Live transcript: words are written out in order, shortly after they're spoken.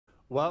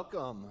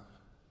Welcome.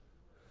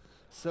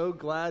 So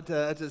glad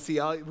to see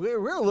all.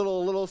 We're a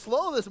little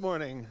slow this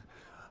morning.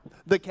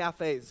 The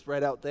cafe's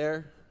right out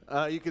there.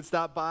 You can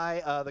stop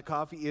by. The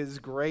coffee is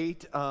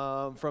great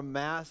from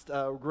Mast.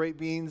 Great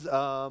beans.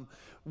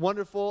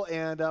 Wonderful.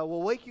 And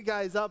we'll wake you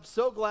guys up.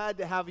 So glad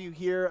to have you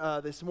here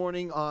this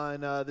morning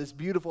on this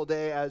beautiful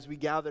day as we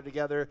gather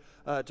together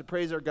to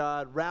praise our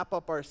God, wrap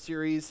up our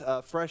series,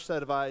 Fresh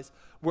Set of Eyes,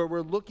 where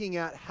we're looking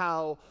at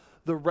how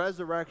the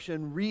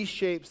resurrection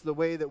reshapes the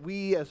way that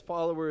we as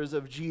followers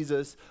of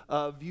Jesus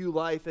view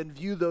life and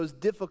view those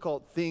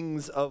difficult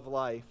things of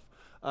life.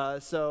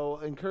 So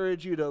I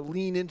encourage you to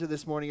lean into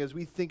this morning as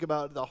we think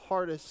about the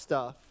hardest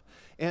stuff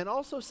and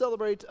also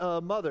celebrate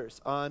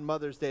mothers on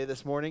Mother's Day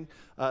this morning.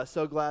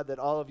 So glad that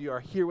all of you are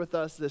here with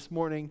us this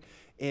morning.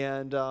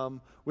 And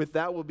with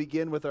that, we'll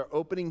begin with our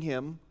opening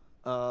hymn,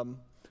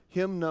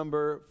 hymn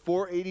number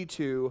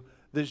 482,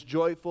 This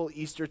Joyful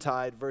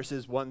Eastertide,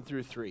 verses 1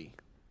 through 3.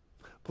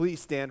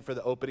 Please stand for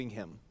the opening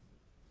hymn.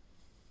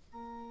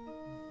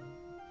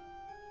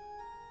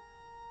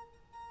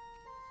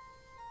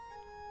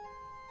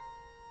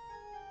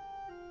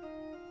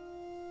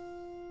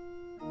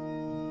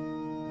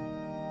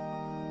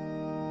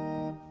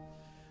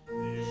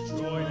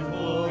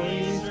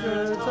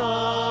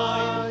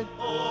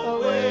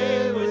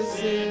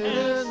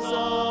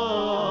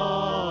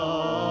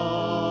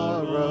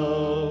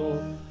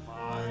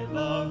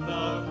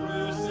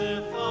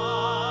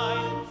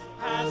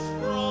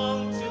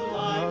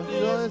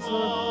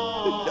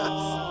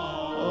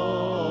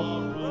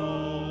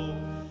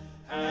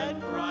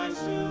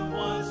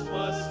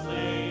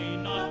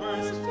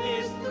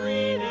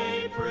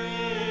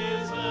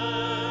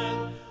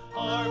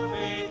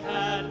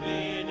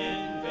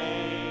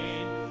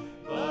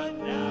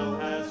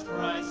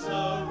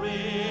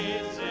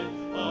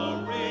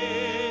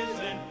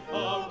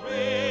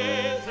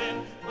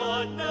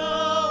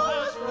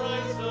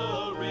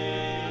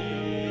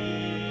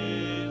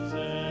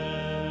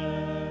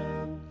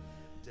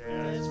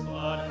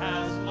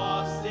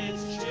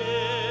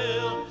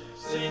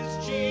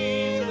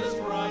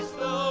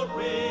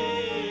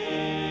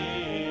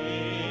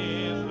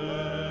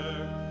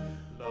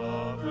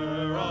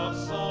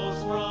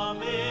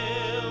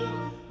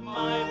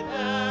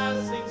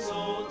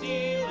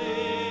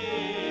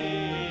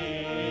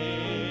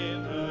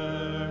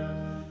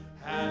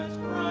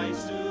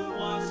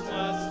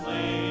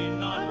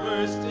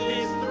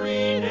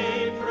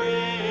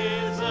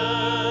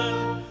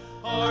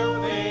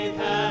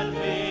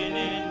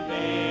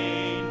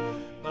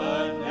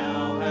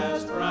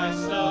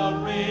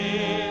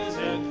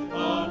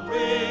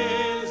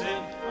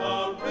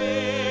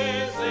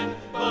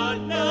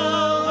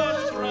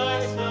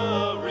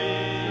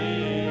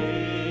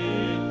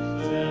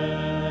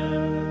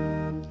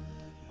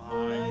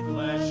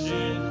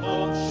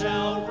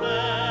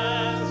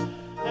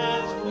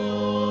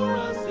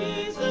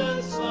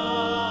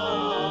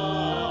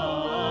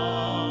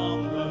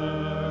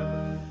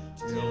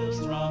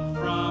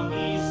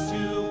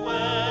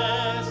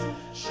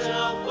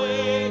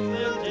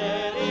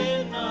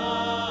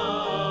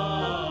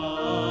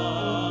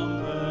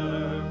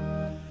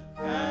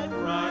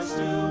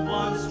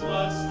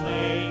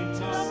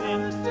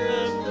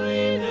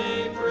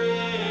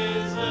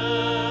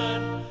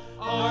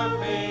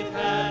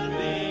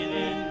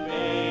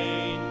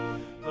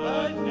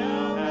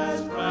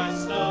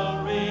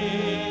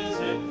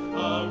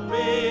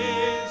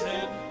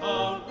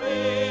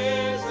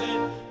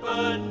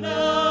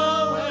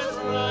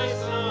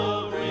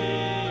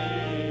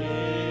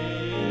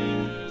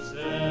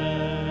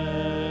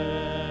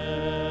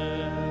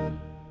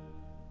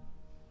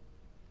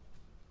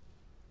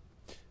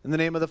 In the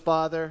name of the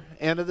Father,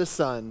 and of the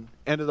Son,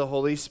 and of the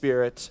Holy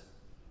Spirit.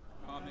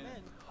 Amen.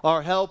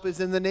 Our help is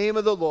in the name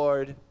of the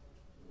Lord.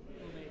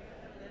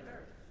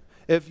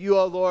 If you,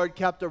 O Lord,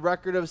 kept a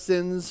record of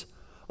sins,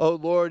 O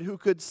Lord, who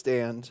could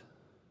stand?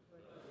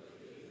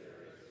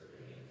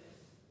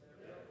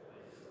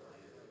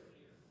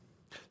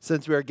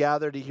 Since we are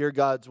gathered to hear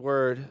God's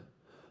word,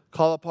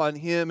 call upon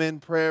him in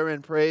prayer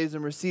and praise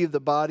and receive the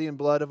body and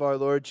blood of our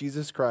Lord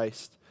Jesus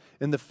Christ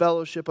in the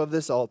fellowship of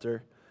this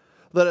altar.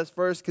 Let us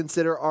first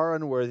consider our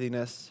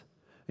unworthiness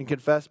and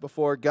confess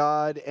before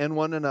God and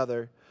one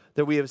another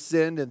that we have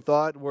sinned in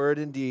thought, word,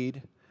 and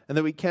deed, and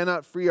that we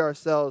cannot free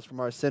ourselves from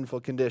our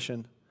sinful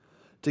condition.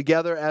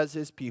 Together as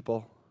his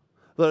people,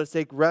 let us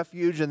take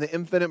refuge in the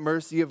infinite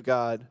mercy of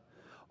God,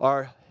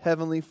 our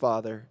heavenly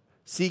Father,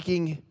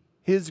 seeking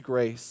his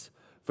grace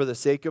for the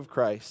sake of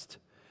Christ,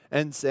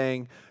 and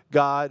saying,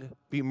 God,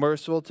 be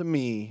merciful to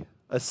me,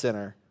 a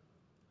sinner.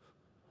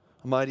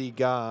 Almighty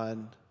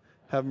God,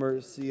 have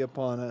mercy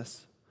upon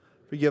us,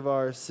 forgive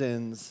our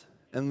sins,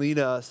 and lead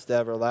us to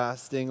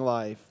everlasting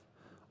life.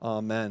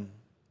 Amen.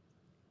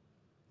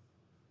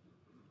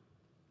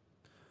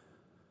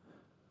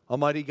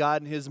 Almighty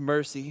God, in his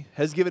mercy,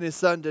 has given his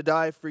Son to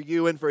die for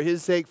you, and for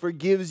his sake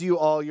forgives you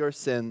all your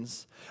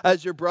sins.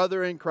 As your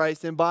brother in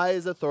Christ, and by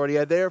his authority,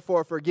 I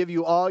therefore forgive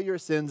you all your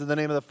sins in the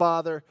name of the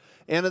Father,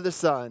 and of the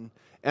Son,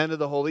 and of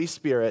the Holy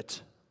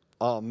Spirit.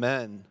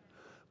 Amen.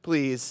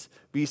 please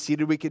be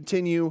seated. We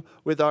continue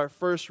with our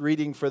first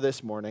reading for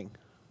this morning.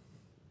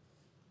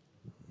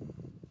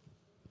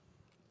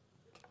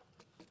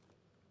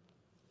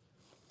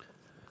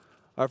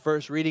 Our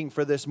first reading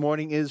for this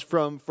morning is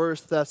from 1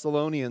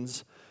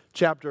 Thessalonians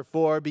chapter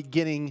 4,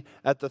 beginning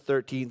at the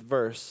 13th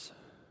verse.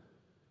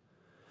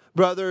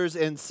 Brothers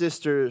and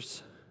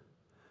sisters,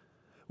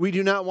 we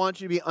do not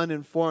want you to be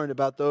uninformed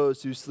about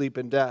those who sleep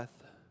in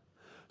death,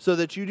 so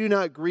that you do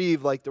not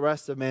grieve like the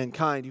rest of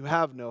mankind who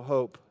have no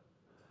hope.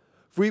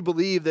 For we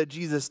believe that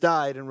Jesus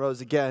died and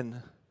rose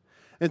again.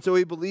 And so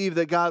we believe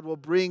that God will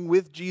bring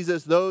with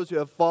Jesus those who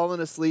have fallen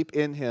asleep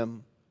in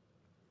him.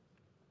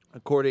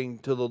 According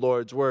to the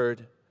Lord's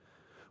word,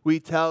 we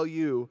tell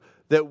you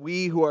that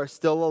we who are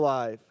still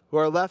alive, who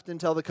are left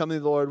until the coming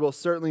of the Lord, will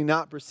certainly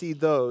not precede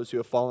those who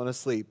have fallen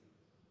asleep.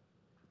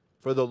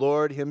 For the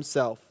Lord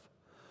himself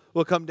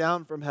will come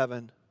down from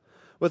heaven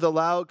with a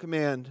loud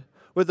command,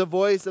 with the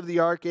voice of the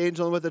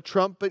archangel, and with a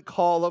trumpet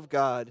call of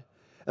God,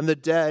 and the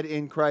dead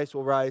in Christ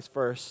will rise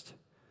first.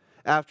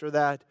 After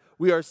that,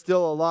 we are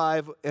still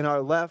alive, and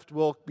our left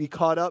will be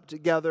caught up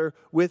together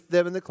with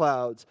them in the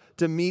clouds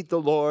to meet the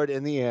Lord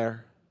in the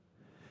air.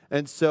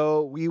 And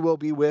so we will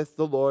be with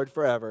the Lord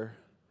forever.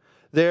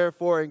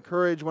 Therefore,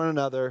 encourage one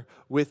another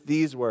with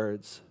these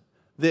words.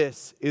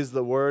 This is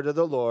the word of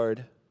the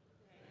Lord.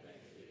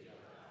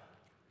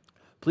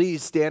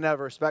 Please stand out of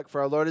respect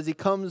for our Lord as he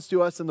comes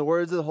to us in the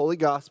words of the Holy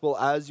Gospel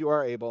as you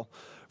are able.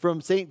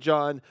 From St.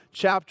 John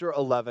chapter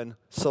 11,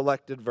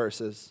 selected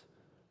verses.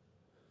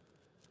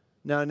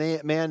 Now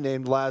a man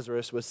named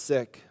Lazarus was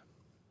sick.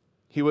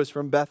 He was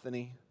from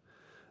Bethany,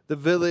 the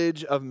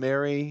village of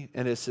Mary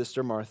and his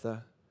sister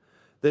Martha.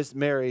 This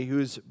Mary,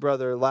 whose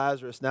brother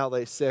Lazarus now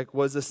lay sick,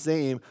 was the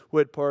same who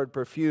had poured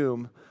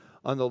perfume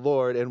on the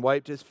Lord and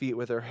wiped his feet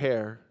with her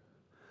hair.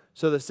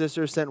 So the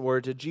sisters sent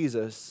word to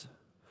Jesus,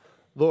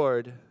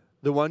 Lord,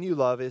 the one you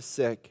love is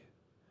sick.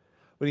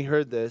 When he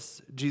heard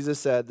this, Jesus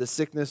said, the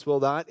sickness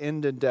will not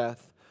end in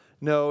death.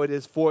 No, it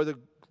is for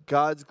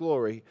God's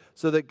glory,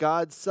 so that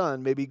God's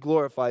Son may be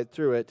glorified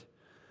through it.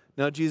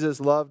 Now Jesus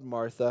loved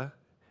Martha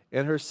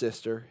and her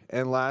sister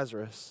and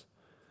Lazarus.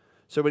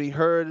 So when he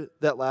heard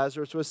that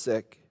Lazarus was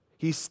sick,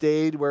 he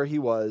stayed where he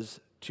was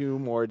 2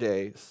 more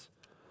days.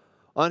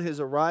 On his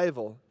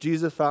arrival,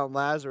 Jesus found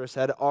Lazarus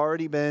had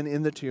already been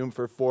in the tomb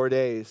for 4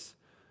 days.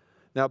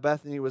 Now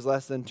Bethany was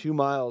less than 2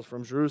 miles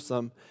from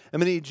Jerusalem, and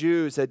many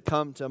Jews had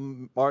come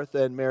to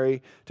Martha and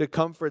Mary to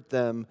comfort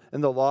them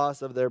in the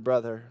loss of their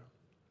brother.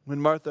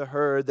 When Martha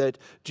heard that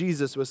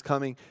Jesus was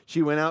coming,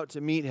 she went out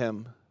to meet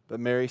him, but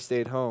Mary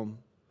stayed home.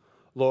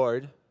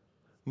 Lord,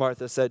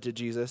 Martha said to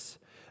Jesus,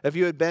 if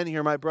you had been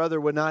here, my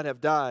brother would not have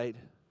died.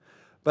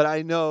 But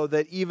I know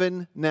that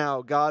even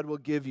now God will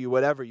give you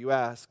whatever you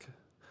ask.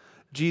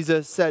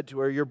 Jesus said to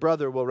her, your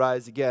brother will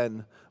rise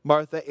again.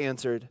 Martha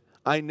answered,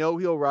 I know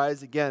he'll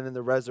rise again in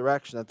the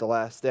resurrection at the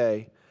last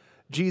day.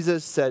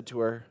 Jesus said to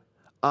her,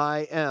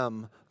 I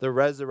am the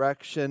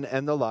resurrection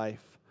and the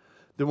life.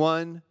 The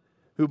one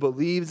who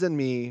believes in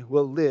me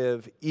will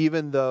live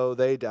even though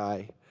they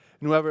die.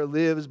 And whoever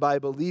lives by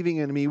believing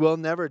in me will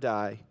never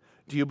die.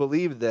 Do you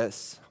believe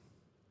this?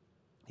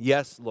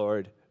 Yes,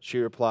 Lord, she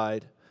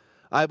replied.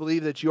 I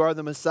believe that you are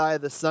the Messiah,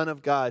 the Son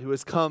of God, who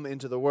has come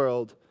into the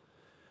world.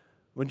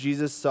 When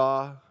Jesus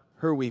saw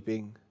her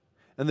weeping,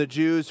 and the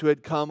Jews who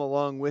had come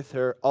along with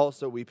her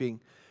also weeping,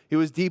 he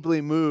was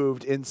deeply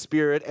moved in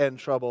spirit and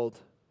troubled.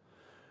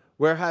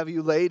 Where have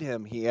you laid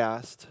him? He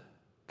asked.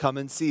 Come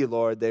and see,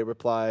 Lord, they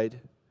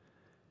replied.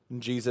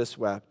 And Jesus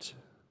wept.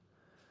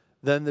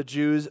 Then the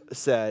Jews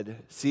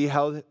said, see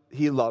how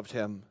he loved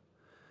him.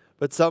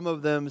 But some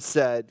of them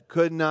said,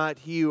 could not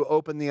he who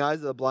opened the eyes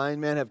of the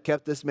blind man have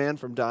kept this man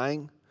from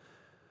dying?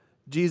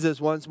 Jesus,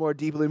 once more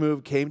deeply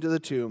moved, came to the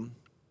tomb.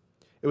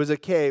 It was a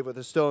cave with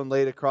a stone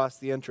laid across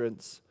the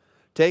entrance.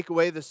 Take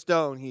away the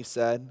stone, he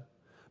said.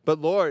 But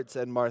Lord,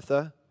 said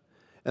Martha,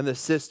 and the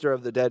sister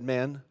of the dead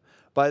man,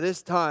 by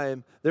this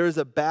time there is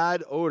a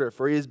bad odor,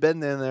 for he has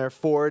been in there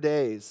 4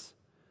 days.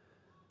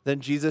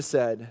 Then Jesus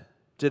said,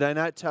 did I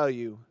not tell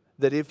you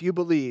that if you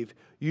believe,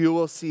 you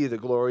will see the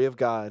glory of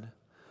God?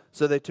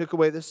 So they took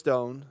away the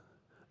stone.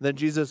 Then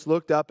Jesus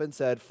looked up and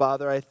said,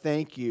 Father, I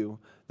thank you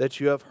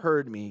that you have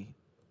heard me.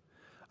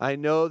 I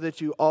know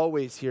that you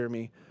always hear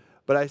me,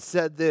 but I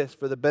said this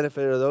for the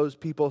benefit of those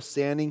people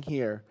standing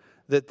here,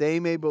 that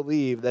they may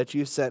believe that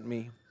you sent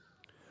me.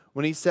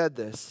 When he said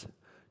this,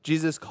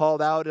 Jesus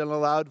called out in a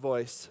loud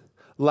voice,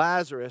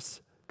 Lazarus,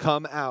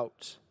 come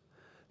out.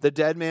 The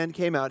dead man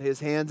came out,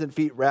 his hands and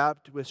feet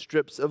wrapped with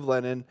strips of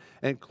linen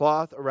and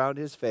cloth around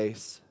his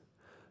face.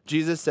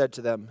 Jesus said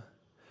to them,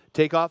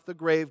 take off the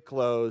grave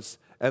clothes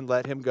and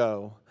let him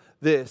go.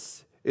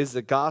 This is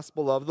the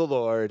gospel of the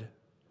Lord.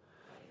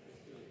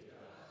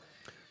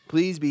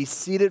 Please be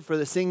seated for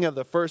the singing of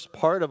the first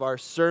part of our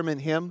sermon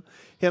hymn,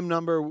 hymn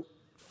number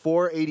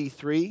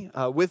 483.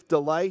 With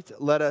delight,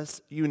 let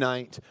us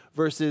unite,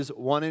 verses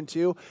 1 and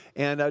 2.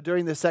 And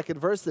during the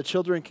second verse, the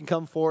children can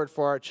come forward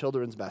for our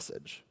children's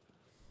message.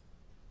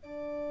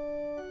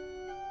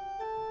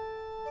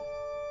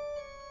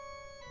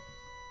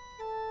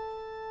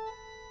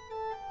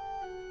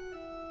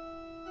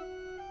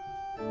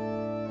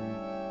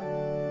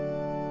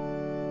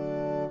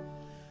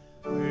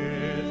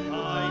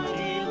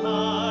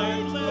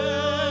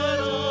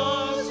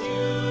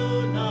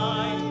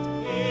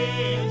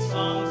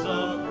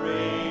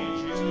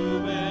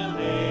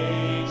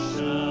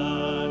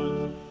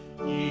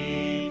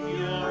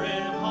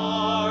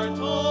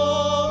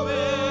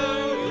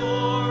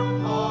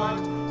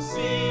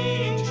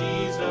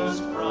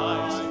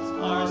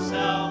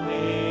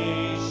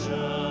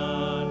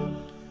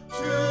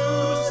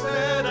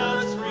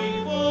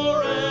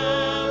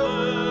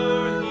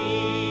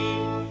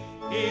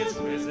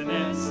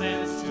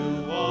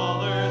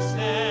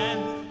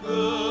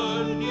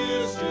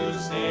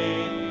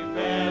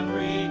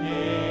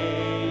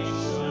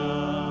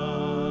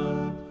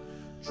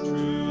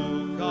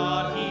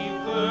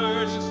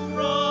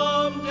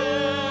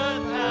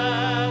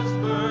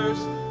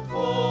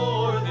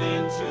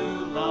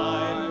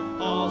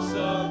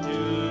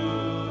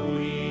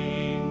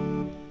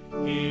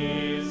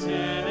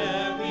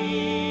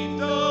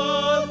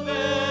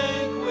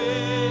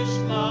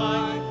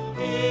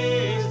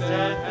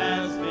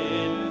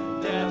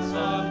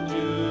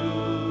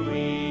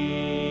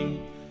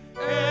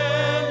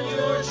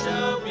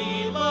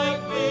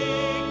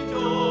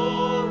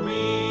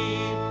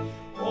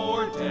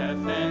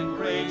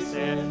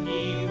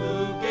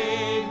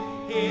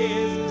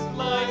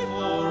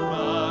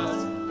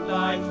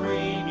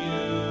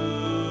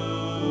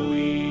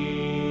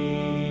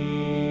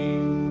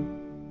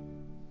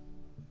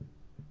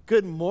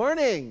 Good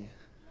morning.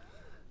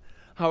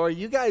 How are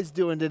you guys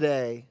doing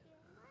today?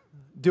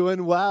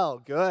 Doing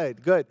well.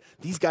 Good, good.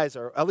 These guys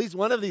are, at least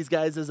one of these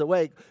guys is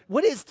awake.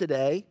 What is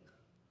today?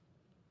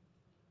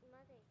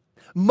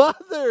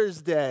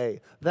 Mother's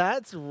Day.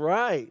 That's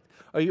right.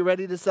 Are you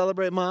ready to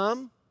celebrate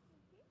Mom?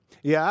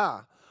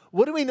 Yeah.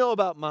 What do we know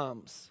about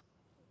moms?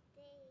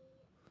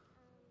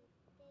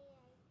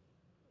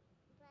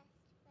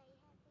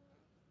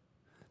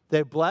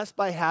 They're blessed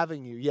by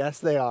having you. Yes,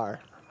 they are.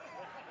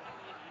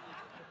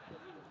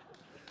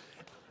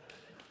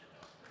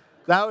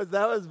 That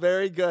was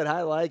very good.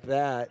 I like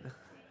that.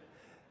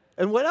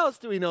 And what else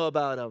do we know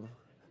about them?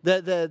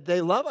 That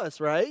they love us,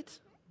 right?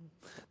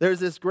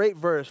 There's this great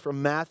verse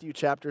from Matthew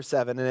chapter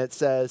 7, and it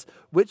says,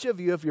 "Which of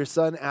you, if your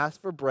son asks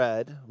for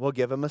bread, will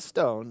give him a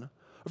stone?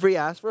 If he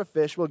asks for a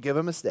fish, will give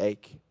him a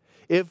steak?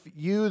 If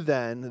you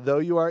then, though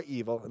you are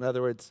evil," in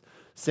other words,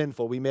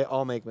 sinful, we may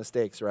all make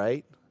mistakes,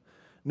 right?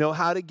 "Know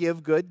how to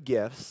give good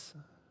gifts,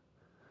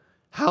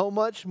 how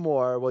much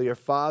more will your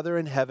Father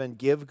in heaven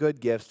give good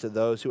gifts to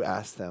those who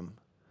ask them?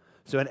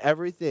 So in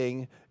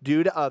everything,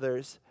 do to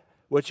others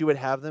what you would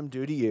have them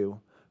do to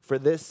you, for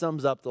this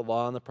sums up the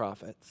law and the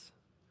prophets."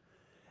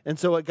 And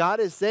so what God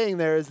is saying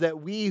there is that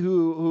we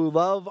who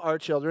love our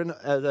children,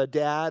 as a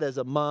dad, as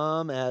a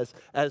mom, as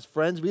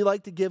friends, we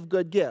like to give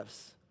good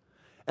gifts.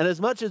 And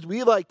as much as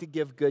we like to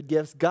give good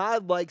gifts,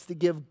 God likes to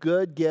give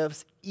good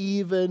gifts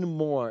even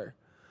more.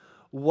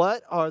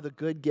 What are the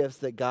good gifts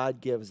that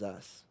God gives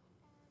us?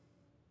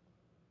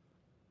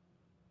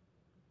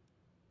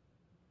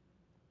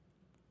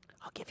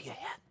 I'll give you a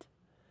hint.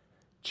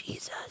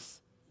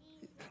 Jesus.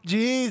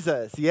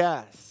 Jesus,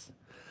 yes.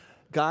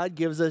 God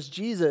gives us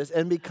Jesus.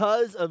 And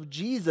because of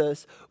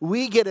Jesus,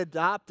 we get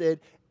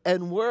adopted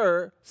and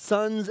we're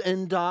sons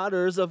and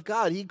daughters of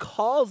God. He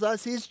calls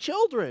us his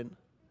children.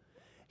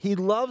 He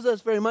loves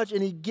us very much,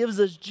 and he gives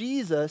us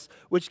Jesus,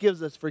 which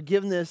gives us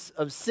forgiveness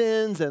of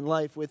sins and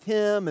life with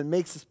him and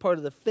makes us part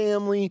of the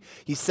family.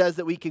 He says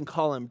that we can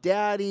call him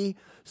daddy.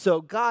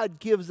 So God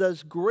gives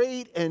us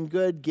great and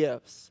good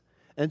gifts.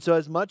 And so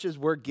as much as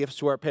we're gifts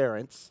to our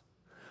parents,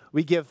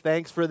 we give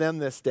thanks for them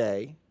this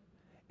day,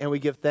 and we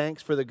give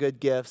thanks for the good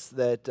gifts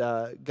that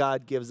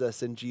God gives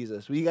us in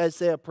Jesus. Will you guys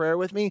say a prayer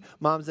with me?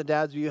 Moms and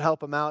dads, will you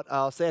help them out?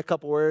 I'll say a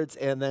couple words,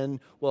 and then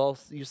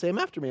you say them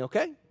after me,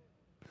 okay?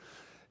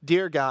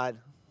 Dear God,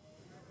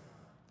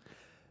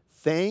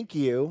 thank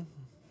you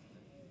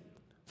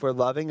for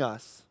loving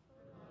us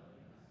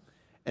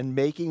and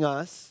making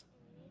us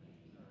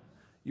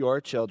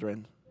your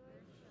children.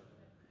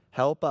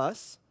 Help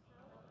us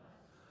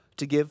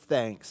to give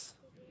thanks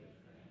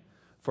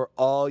for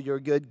all your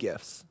good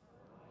gifts.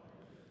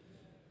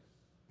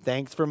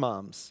 Thanks for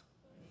moms.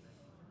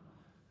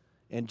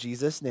 In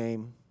Jesus'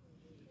 name,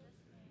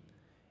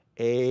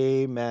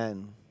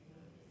 amen.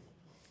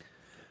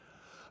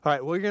 All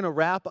right, we're going to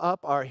wrap up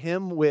our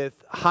hymn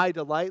with High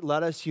Delight,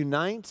 Let Us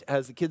Unite,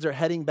 as the kids are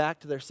heading back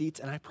to their seats,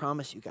 and I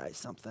promise you guys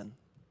something.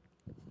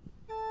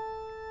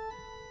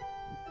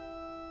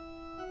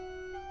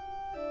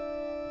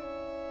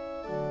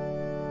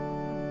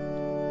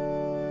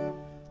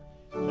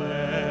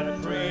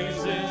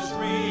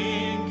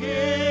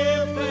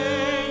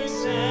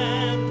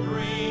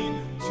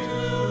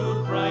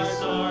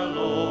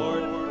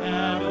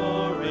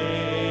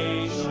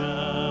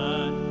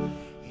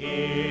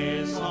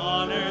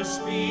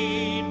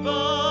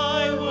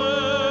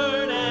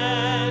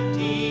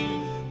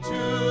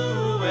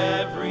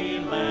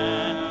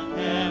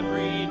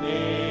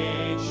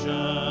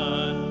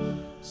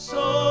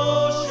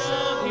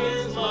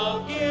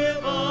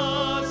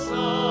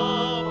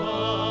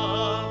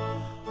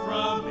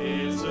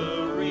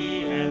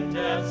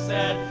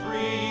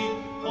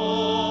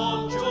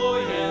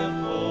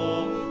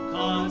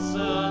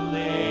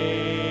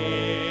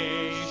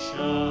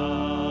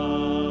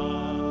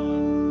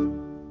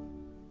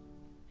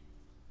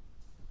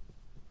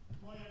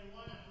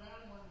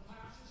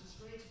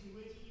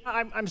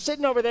 I'm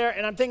sitting over there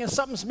and I'm thinking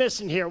something's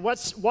missing here.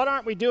 What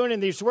aren't we doing in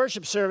these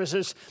worship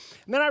services?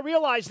 And then I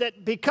realized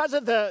that because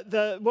of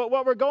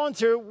what we're going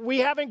through, we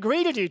haven't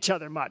greeted each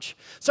other much.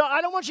 So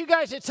I don't want you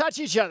guys to touch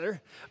each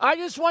other. I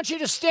just want you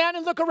to stand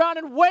and look around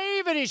and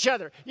wave at each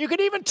other. You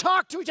can even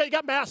talk to each other. You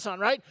got masks on,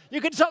 right?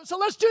 So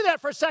let's do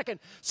that for a second.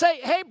 Say,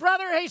 hey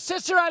brother, hey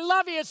sister, I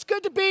love you. It's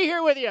good to be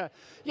here with you.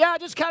 Yeah,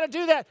 just kind of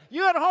do that.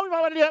 You at home, you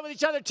might want to do that with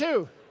each other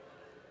too.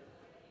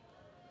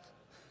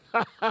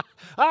 All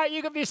right,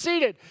 you can be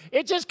seated.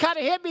 It just kind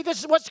of hit me.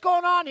 This is what's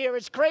going on here.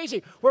 It's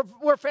crazy.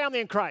 We're family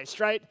in Christ,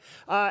 right?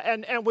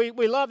 And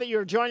we love that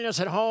you're joining us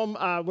at home.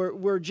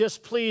 We're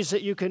just pleased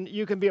that you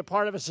can be a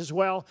part of us as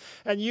well.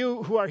 And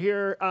you who are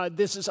here,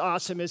 this is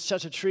awesome. It's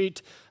such a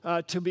treat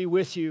to be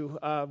with you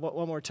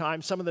one more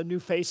time. Some of the new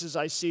faces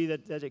I see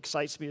that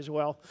excites me as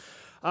well.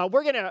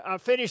 We're going to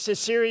finish this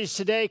series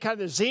today, kind of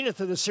the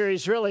zenith of the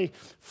series, really.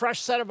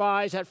 Fresh set of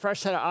eyes. That fresh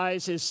set of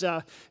eyes is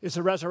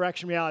the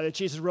resurrection reality that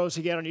Jesus rose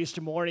again on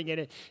Easter morning, and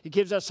it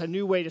gives us a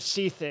new way to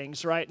see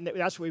things, right? And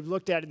that's what we've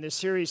looked at in this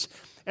series.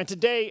 And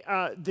today,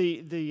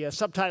 the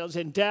subtitle is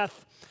In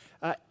Death,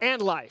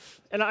 and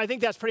life. And I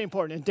think that's pretty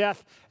important, in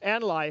death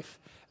and life,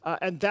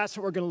 and that's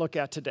what we're going to look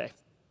at today.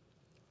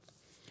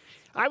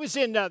 I was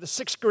in the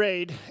 6th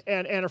grade,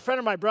 and a friend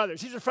of my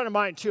brother's, he's a friend of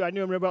mine too, I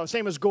knew him really well. His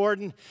name was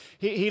Gordon.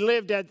 He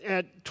lived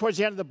towards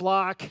the end of the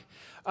block.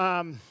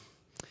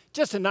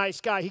 Just a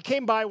nice guy. He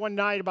came by one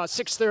night about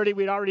 6:30.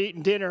 We'd already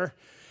eaten dinner.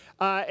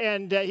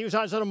 And he was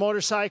on his little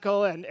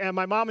motorcycle, and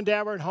my mom and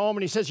dad were at home,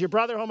 and he says, "Your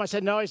brother home?" I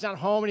said, "No, he's not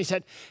home." And he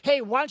said, "Hey,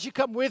 why don't you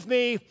come with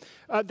me?"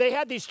 They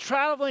had these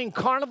traveling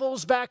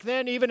carnivals back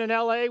then, even in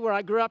L.A., where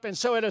I grew up. And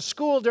so at a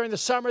school during the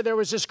summer, there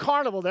was this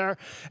carnival there.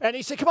 And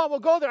he said, "Come on, we'll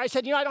go there." I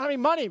said, "I don't have any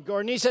money,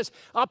 Gordon." He says,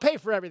 "I'll pay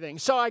for everything."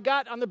 So I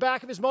got on the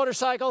back of his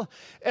motorcycle,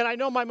 and I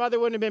know my mother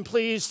wouldn't have been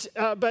pleased,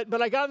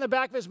 but I got on the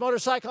back of his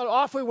motorcycle, and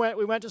off we went.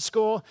 We went to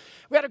school.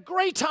 We had a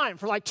great time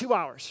for like 2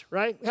 hours,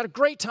 right? We had a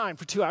great time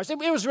for 2 hours. It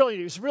was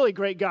really a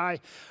great guy.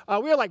 We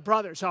were like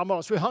brothers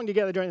almost. We hung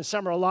together during the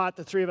summer a lot,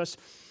 the three of us.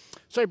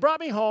 So he brought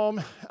me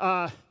home,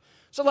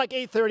 so like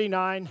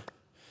 8:39,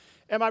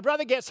 and my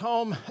brother gets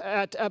home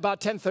at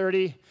about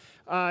 10:30.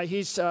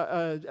 He's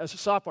a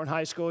sophomore in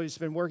high school.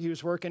 He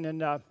was working,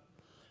 and he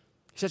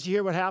says, "You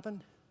hear what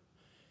happened?"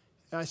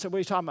 And I said, "What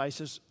are you talking about?" He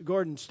says,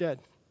 "Gordon's dead.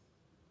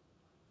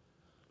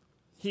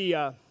 He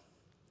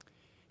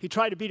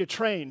tried to beat a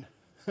train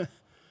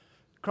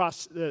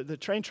across the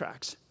train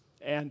tracks,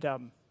 and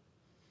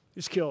he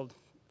was killed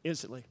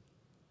instantly."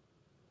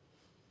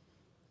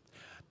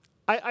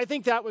 I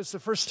think that was the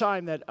first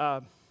time that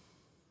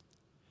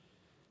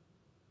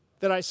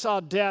I saw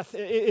death.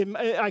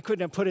 I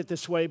couldn't have put it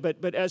this way,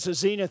 but as a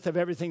zenith of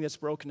everything that's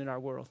broken in our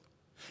world.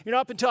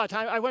 Up until that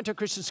time, I went to a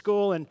Christian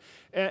school,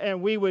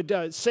 and we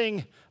would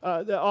sing,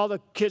 all the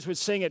kids would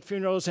sing at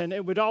funerals, and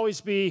it would always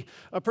be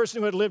a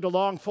person who had lived a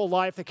long, full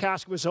life. The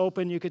casket was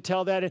open, you could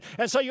tell that.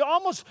 And so you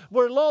almost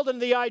were lulled into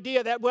the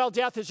idea that, well,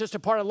 death is just a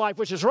part of life,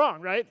 which is wrong,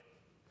 right?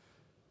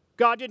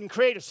 God didn't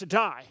create us to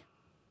die.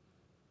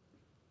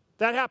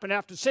 That happened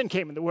after sin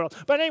came in the world.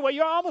 But anyway,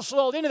 you're almost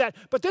lulled into that.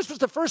 But this was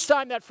the first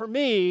time that, for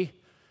me,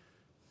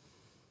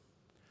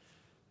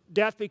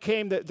 death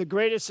became the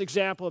greatest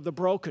example of the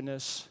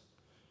brokenness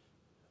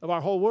of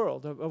our whole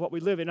world, of what we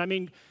live in. I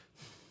mean,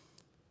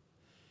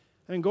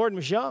 Gordon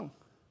was young.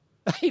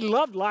 He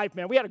loved life,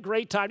 man. We had a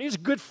great time. He was a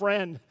good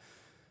friend.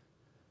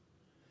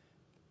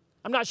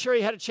 I'm not sure he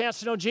had a chance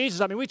to know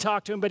Jesus. I mean, we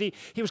talked to him, but he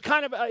was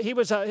kind of,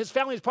 his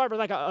family was part of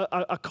like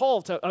a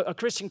cult, a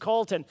Christian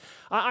cult, and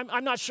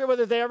I'm not sure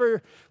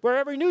whether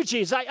wherever he knew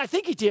Jesus. I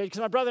think he did, because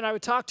my brother and I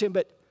would talk to him,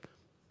 but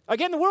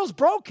again, the world's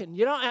broken,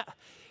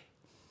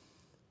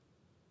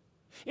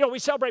 we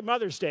celebrate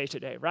Mother's Day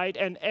today, right?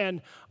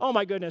 And oh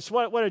my goodness,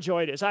 what a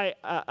joy it is. I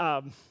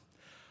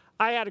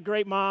had a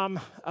great mom.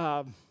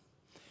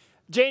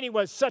 Janie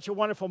was such a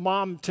wonderful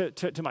mom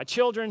to my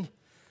children.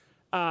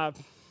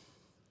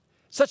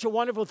 Such a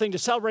wonderful thing to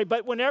celebrate.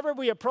 But whenever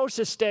we approach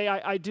this day,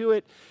 I do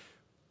it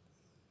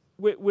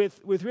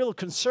with real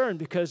concern,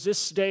 because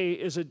this day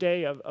is a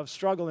day of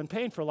struggle and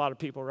pain for a lot of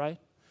people, right?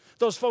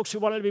 Those folks who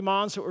wanted to be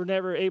moms but were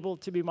never able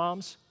to be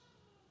moms.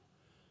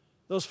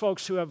 Those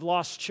folks who have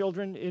lost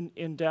children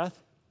in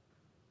death.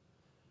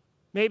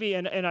 Maybe,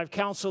 and I've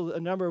counseled a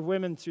number of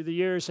women through the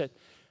years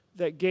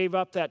that gave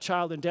up that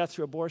child in death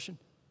through abortion.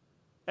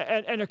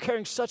 And are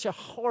carrying such a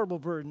horrible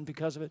burden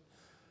because of it.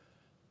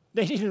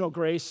 They need to know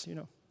grace,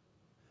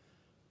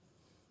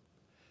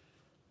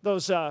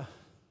 Those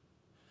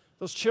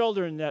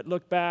children that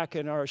look back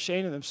and are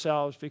ashamed of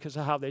themselves because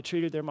of how they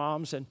treated their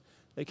moms and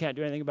they can't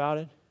do anything about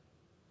it.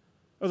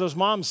 Or those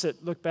moms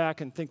that look back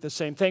and think the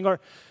same thing. Or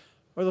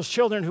those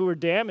children who were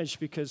damaged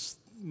because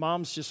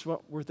moms just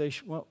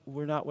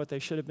were not what they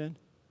should have been.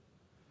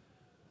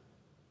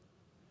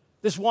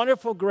 This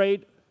wonderful,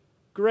 great,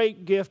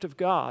 great gift of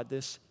God,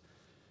 this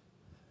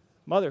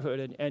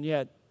motherhood, and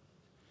yet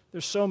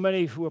there's so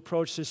many who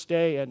approach this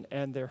day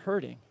and they're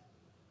hurting.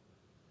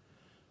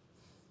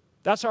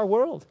 That's our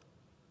world.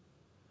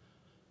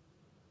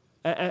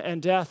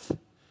 And death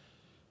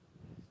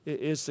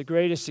is the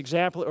greatest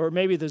example, or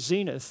maybe the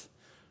zenith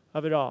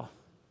of it all.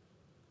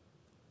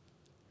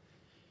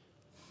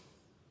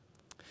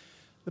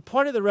 The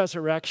point of the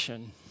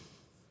resurrection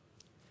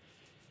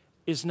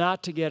is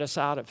not to get us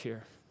out of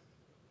here.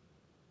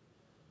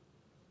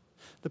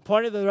 The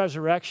point of the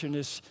resurrection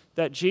is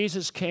that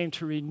Jesus came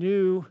to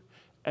renew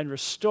and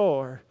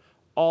restore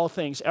all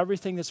things,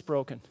 everything that's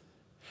broken,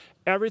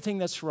 everything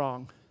that's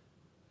wrong.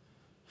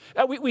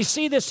 We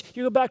see this,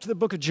 you go back to the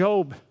book of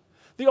Job,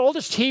 the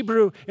oldest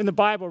Hebrew in the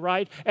Bible,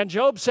 right? And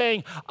Job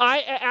saying,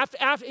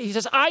 he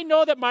says, "I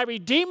know that my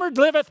Redeemer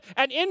liveth,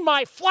 and in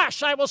my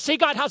flesh I will see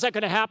God." How's that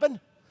going to happen?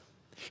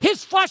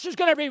 His flesh is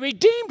going to be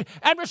redeemed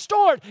and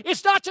restored.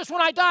 It's not just when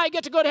I die I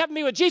get to go to heaven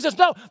and be with Jesus.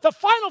 No, the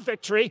final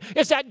victory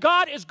is that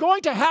God is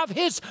going to have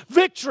his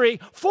victory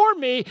for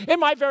me in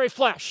my very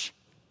flesh.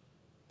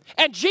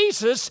 And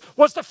Jesus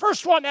was the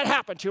first one that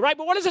happened to, right?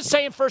 But what does it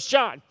say in 1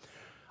 John?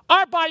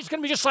 Our body's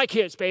going to be just like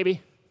his,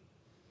 baby.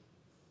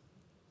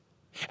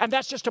 And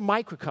that's just a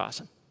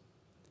microcosm.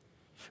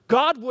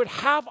 God would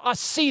have us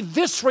see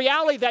this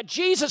reality that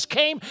Jesus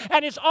came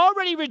and is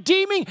already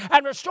redeeming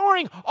and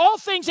restoring all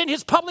things in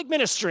his public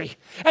ministry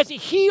as he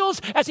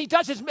heals, as he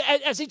does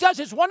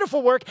his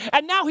wonderful work,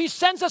 and now he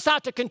sends us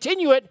out to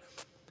continue it,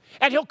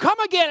 and he'll come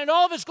again in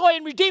all of his glory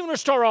and redeem and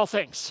restore all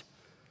things.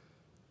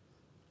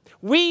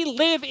 We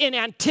live in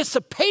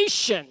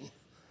anticipation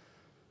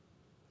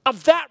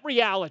of that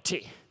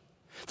reality.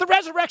 The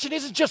resurrection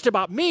isn't just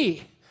about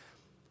me.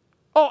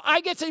 Oh,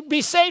 I get to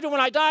be saved, and when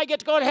I die, I get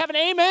to go to heaven.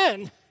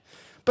 Amen.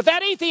 But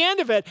that ain't the end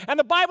of it. And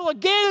the Bible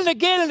again and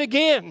again and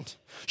again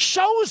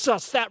shows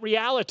us that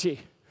reality.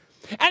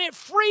 And it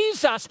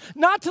frees us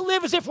not to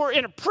live as if we're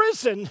in a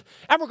prison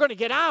and we're going to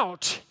get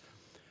out,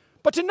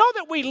 but to know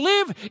that we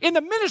live in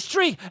the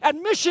ministry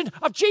and mission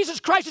of Jesus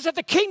Christ, is that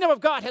the kingdom of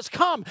God has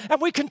come,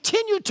 and we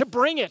continue to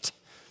bring it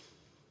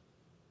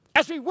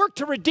as we work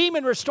to redeem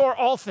and restore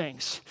all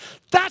things.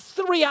 That's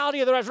the reality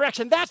of the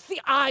resurrection. That's the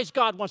eyes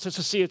God wants us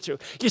to see it through.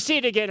 You see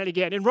it again and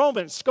again. In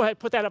Romans, go ahead,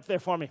 put that up there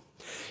for me.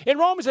 In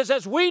Romans it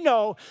says, we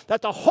know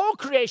that the whole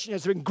creation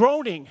has been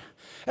groaning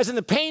as in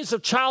the pains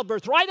of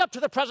childbirth right up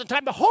to the present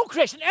time. The whole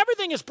creation,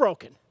 everything is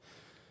broken.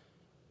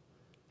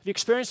 Have you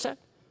experienced that?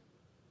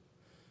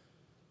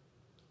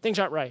 Things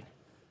aren't right.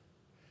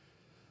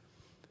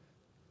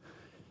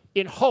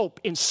 In hope,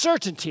 in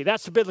certainty,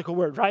 that's the biblical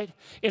word, right?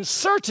 In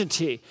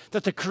certainty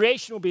that the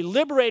creation will be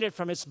liberated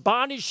from its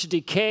bondage to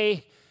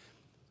decay,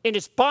 in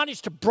its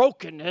bondage to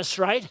brokenness,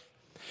 right?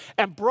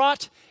 And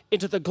brought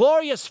into the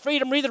glorious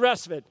freedom, read the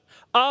rest of it,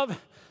 of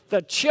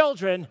the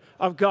children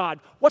of God.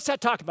 What's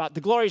that talking about?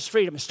 The glorious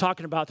freedom is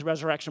talking about the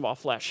resurrection of all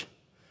flesh.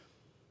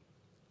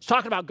 It's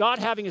talking about God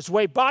having his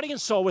way, body and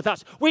soul, with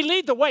us. We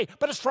lead the way,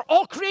 but it's for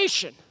all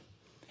creation.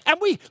 And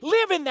we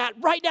live in that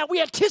right now.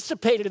 We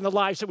anticipate it in the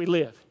lives that we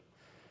live.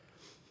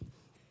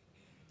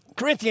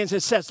 Corinthians,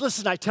 it says,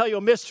 listen, I tell you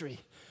a mystery.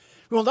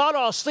 We will not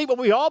all sleep, but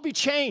we all be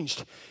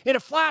changed. In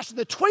a flash, in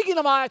the twinkling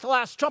of an eye at the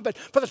last trumpet.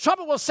 For the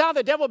trumpet will sound,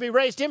 the dead will be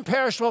raised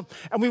imperishable,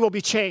 and we will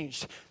be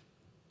changed.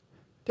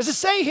 Does it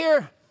say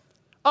here,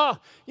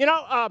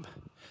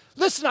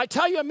 listen, I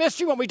tell you a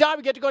mystery. When we die,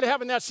 we get to go to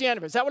heaven. That's the end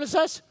of it. Is that what it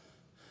says?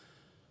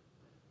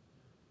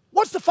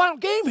 What's the final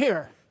game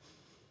here?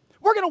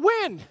 We're going to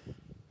win.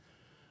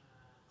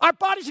 Our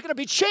bodies are going to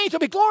be changed. They'll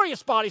be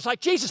glorious bodies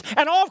like Jesus,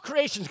 and all of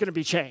creation is going to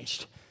be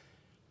changed.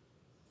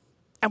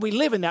 And we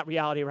live in that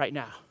reality right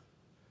now.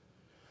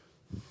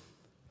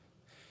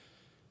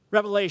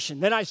 Revelation,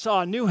 then I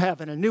saw a new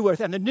heaven, a new earth.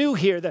 And the new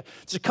here,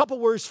 there's a couple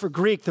words for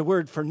Greek, the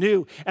word for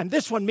new. And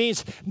this one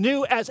means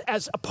new as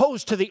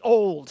opposed to the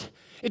old.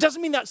 It doesn't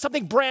mean that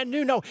something brand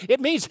new. No, it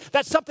means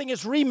that something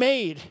is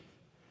remade.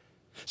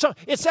 So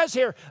it says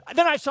here,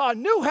 then I saw a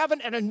new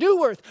heaven and a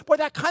new earth. Boy,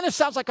 that kind of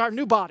sounds like our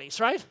new bodies,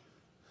 right?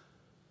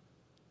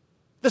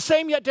 The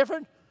same yet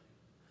different?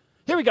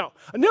 Here we go.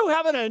 A new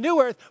heaven and a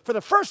new earth, for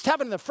the first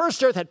heaven and the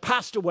first earth had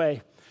passed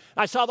away.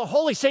 I saw the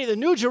holy city, the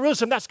new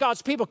Jerusalem, that's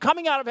God's people,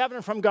 coming out of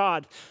heaven from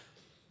God.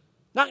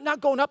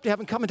 Not going up to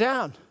heaven, coming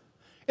down.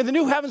 In the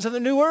new heavens and the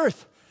new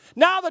earth.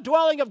 Now the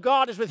dwelling of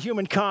God is with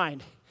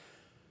humankind.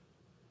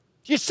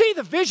 Do you see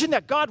the vision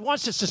that God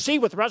wants us to see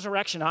with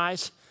resurrection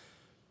eyes?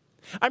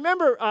 I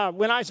remember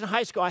when I was in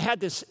high school, I had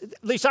this,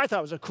 at least I thought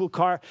it was a cool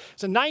car.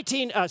 It's a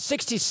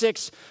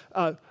 1966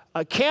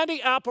 a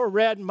candy apple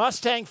red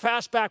Mustang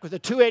Fastback with a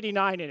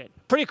 289 in it.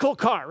 Pretty cool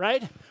car,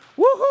 right?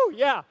 Woohoo,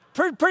 yeah,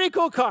 pretty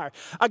cool car.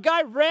 A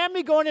guy rammed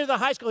me going into the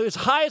high school. He was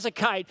high as a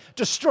kite,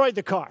 destroyed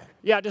the car.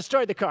 Yeah,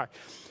 destroyed the car.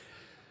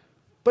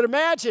 But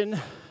imagine,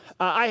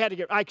 I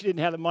didn't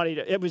have the money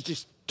it was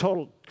just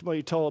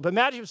completely total. But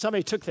imagine if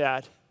somebody took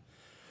that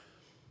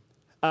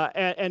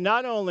and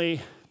not only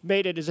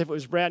made it as if it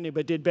was brand new,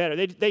 but did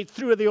better. They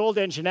threw the old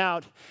engine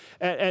out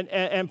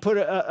and put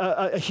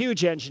a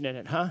huge engine in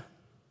it, huh?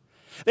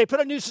 They put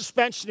a new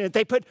suspension in it.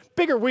 They put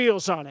bigger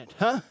wheels on it,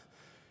 huh?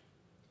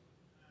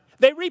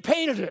 They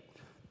repainted it.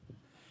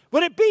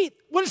 Would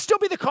it still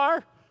be the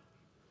car?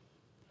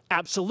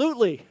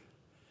 Absolutely.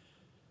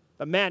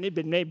 But man, it'd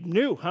been made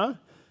new, huh?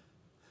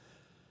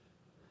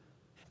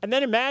 And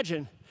then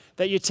imagine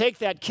that you take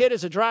that kid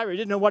as a driver, he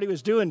didn't know what he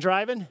was doing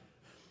driving,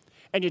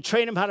 and you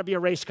train him how to be a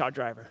race car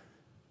driver.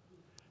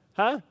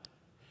 Huh?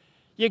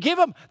 You give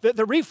him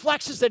the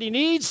reflexes that he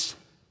needs.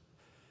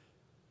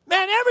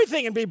 Man,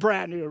 everything can be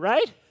brand new,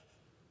 right?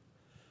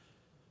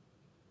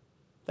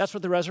 That's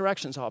what the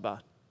resurrection's all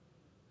about.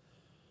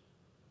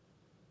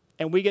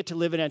 And we get to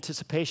live in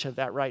anticipation of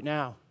that right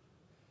now.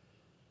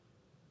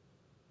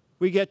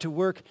 We get to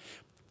work.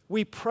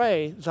 We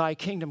pray, thy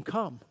kingdom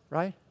come,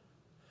 right?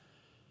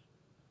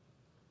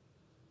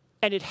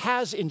 And it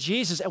has in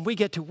Jesus, and we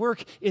get to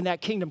work in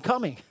that kingdom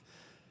coming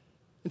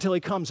until he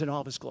comes in all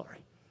of his glory.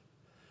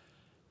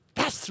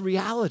 That's the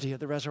reality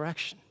of the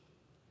resurrection.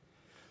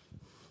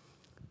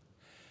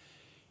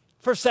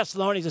 1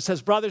 Thessalonians, it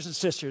says, brothers and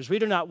sisters, we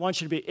do not want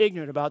you to be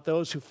ignorant about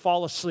those who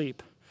fall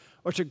asleep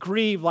or to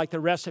grieve like the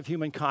rest of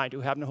humankind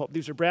who have no hope.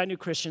 These are brand new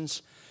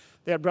Christians.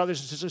 They had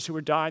brothers and sisters who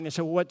were dying. They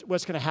said, well,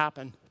 what's going to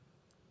happen?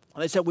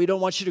 And they said, we don't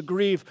want you to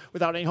grieve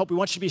without any hope. We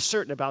want you to be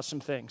certain about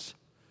some things.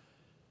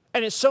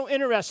 And it's so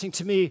interesting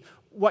to me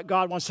what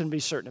God wants them to be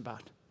certain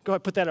about. Go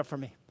ahead, put that up for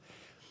me.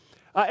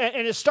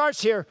 And it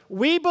starts here.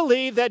 We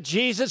believe that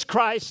Jesus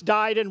Christ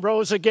died and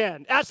rose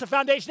again. That's the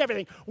foundation of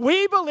everything.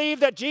 We believe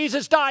that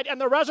Jesus died and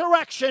the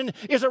resurrection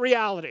is a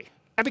reality.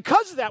 And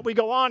because of that, we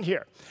go on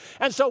here.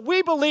 And so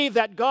we believe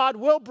that God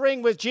will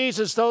bring with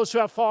Jesus those who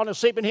have fallen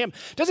asleep in him.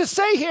 Does it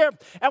say here,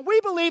 and we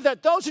believe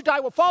that those who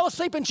die will fall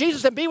asleep in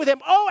Jesus and be with him.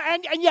 Oh,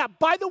 and yeah,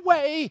 by the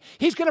way,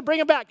 he's going to bring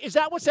them back. Is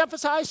that what's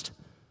emphasized?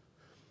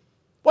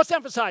 What's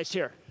emphasized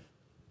here?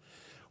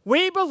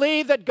 We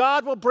believe that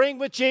God will bring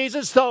with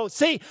Jesus those.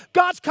 See,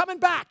 God's coming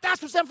back.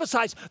 That's what's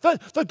emphasized.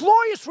 The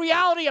glorious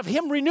reality of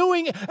him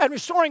renewing and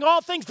restoring all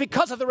things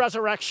because of the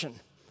resurrection.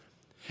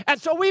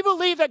 And so we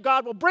believe that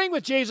God will bring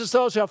with Jesus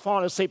those who have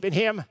fallen asleep in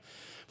him.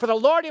 For the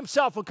Lord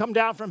himself will come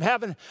down from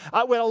heaven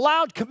with a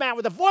loud command,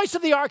 with the voice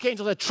of the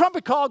archangel, the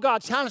trumpet call of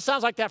God. Sounds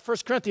like that 1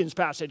 Corinthians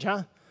passage,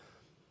 huh?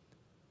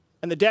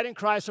 And the dead in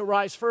Christ will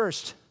rise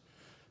first.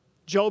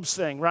 Job's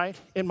thing, right?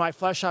 In my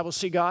flesh I will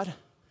see God.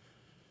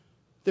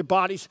 Their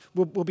bodies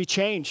will be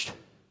changed.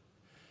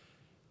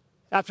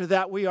 After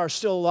that, we are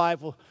still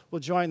alive. We'll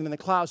join them in the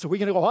clouds. So we're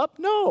going to go up?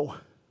 No.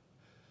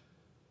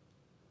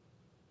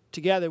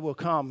 Together we'll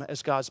come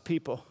as God's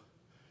people.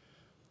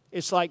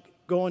 It's like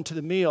going to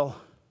the meal,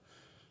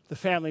 the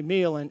family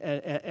meal,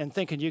 and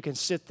thinking you can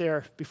sit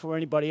there before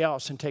anybody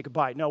else and take a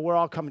bite. No, we're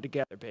all coming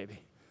together,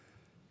 baby.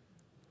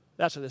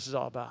 That's what this is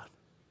all about.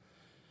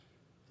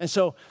 And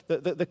so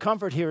the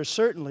comfort here is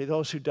certainly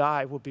those who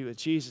die will be with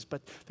Jesus,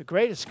 but the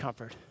greatest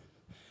comfort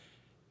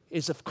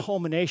is the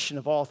culmination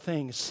of all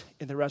things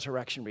in the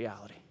resurrection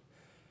reality.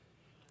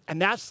 And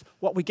that's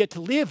what we get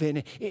to live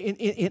in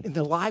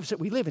the lives that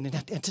we live in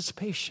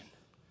anticipation.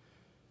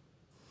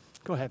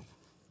 Go ahead.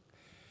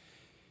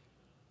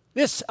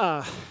 This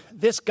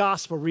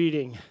gospel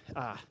reading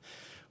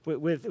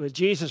with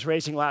Jesus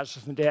raising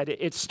Lazarus from the dead,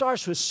 it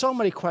starts with so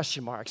many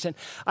question marks. And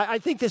I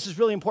think this is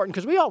really important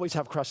because we always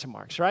have question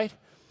marks, right?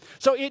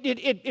 So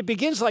it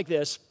begins like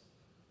this.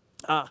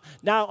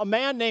 Now, a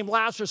man named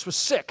Lazarus was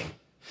sick.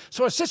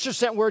 So a sister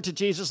sent word to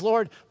Jesus,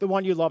 Lord, the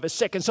one you love is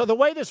sick. And so the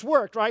way this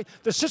worked, right,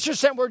 the sister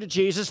sent word to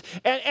Jesus,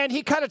 and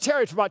he kind of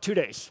tarried for about 2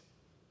 days.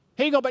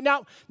 Here you go. But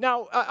now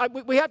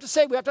we have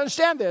to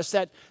understand this,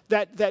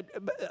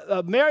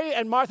 that Mary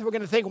and Martha were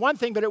going to think one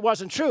thing, but it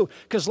wasn't true.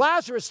 Because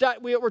Lazarus died,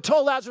 we were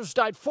told Lazarus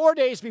died 4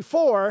 days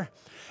before,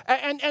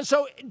 and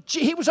so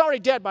he was already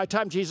dead by the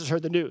time Jesus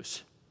heard the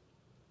news.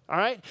 All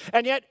right?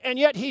 And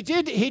yet he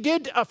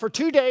did for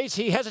 2 days,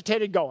 he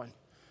hesitated going.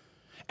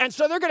 And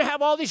so they're going to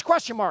have all these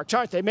question marks,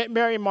 aren't they,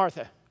 Mary and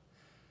Martha?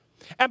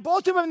 And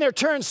both of them in their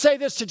turn say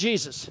this to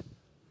Jesus.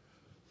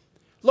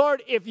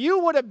 Lord, if you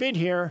would have been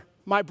here,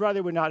 my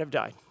brother would not have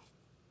died.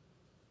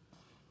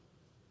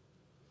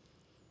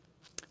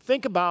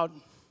 Think about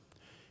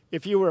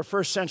if you were a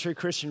first century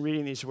Christian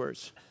reading these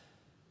words.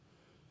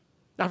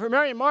 Now for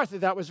Mary and Martha,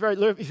 that was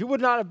if you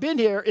would have been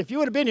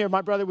here,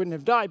 my brother wouldn't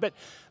have died. But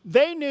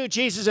they knew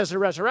Jesus as the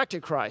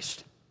resurrected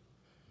Christ.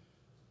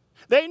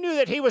 They knew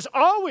that he was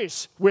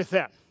always with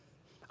them.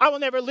 I will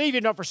never leave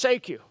you nor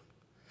forsake you.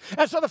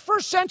 And so the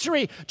first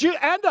century Jew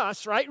and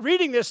us, right,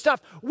 reading this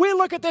stuff, we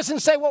look at this and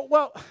say,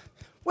 well,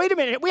 wait a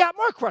minute, we have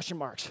more question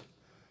marks.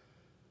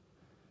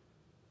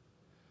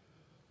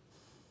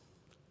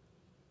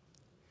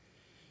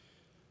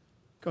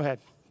 Go ahead.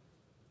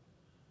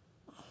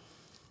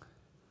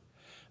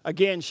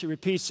 Again, she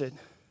repeats it.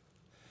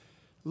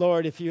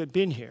 Lord, if you had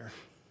been here,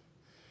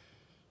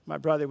 my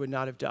brother would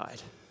not have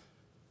died.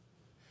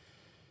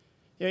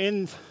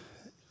 In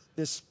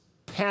this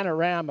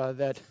panorama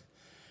that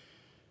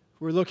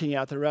we're looking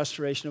at, the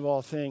restoration of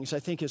all things, I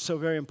think it's so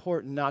very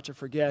important not to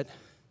forget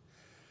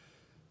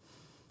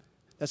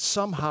that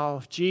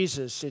somehow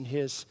Jesus, in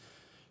his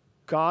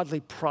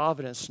godly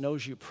providence,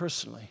 knows you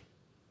personally.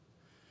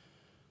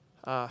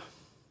 I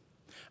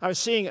was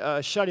seeing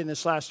a shut-in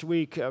this last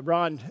week.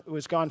 Ron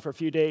was gone for a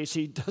few days.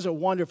 He does a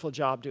wonderful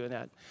job doing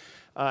that.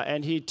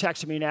 And he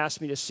texted me and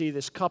asked me to see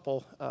this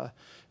couple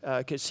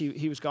because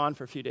he was gone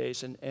for a few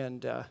days.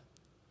 And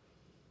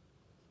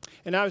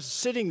I was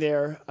sitting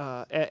there,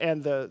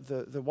 and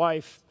the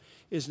wife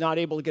is not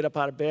able to get up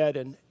out of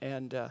bed,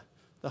 and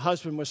the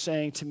husband was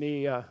saying to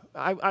me,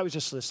 I was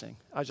just listening.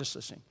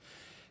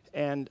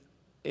 And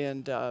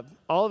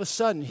all of a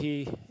sudden,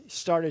 he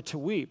started to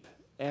weep.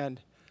 And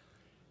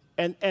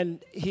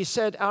he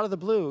said, out of the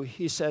blue,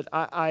 he said,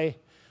 I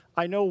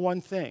know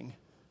one thing.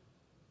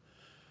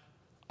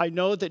 I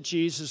know that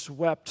Jesus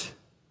wept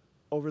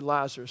over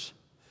Lazarus,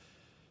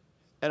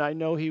 and I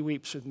know he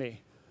weeps with me.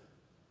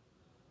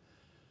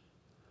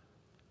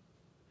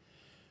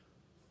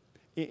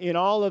 In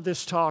all of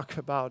this talk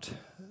about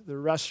the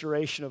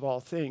restoration of all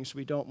things,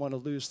 we don't want to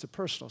lose the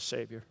personal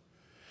Savior.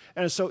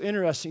 And it's so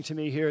interesting to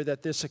me here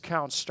that this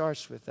account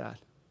starts with that.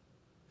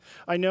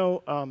 I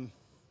know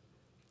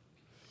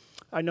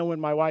when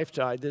my wife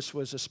died, this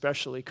was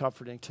especially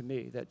comforting to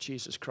me that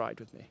Jesus cried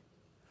with me.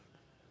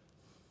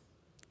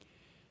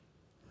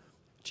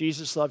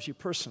 Jesus loves you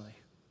personally.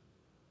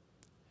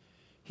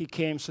 He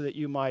came so that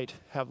you might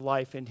have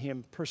life in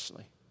him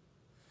personally,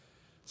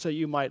 so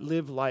you might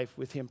live life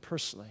with him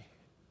personally.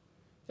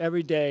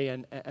 every day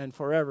and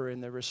forever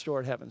in the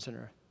restored heavens and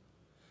earth.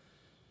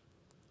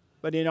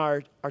 But in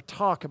our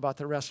talk about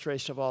the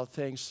restoration of all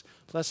things,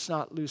 let's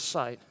not lose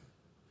sight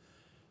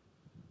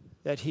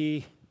that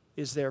he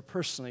is there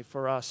personally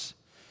for us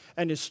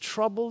and is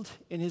troubled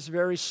in his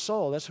very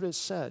soul. That's what it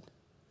said.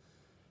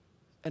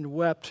 And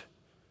wept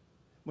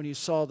when he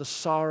saw the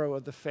sorrow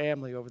of the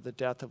family over the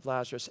death of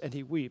Lazarus, and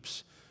he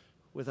weeps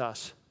with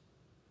us.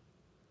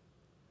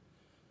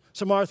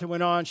 So Martha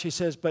went on, she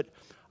says, but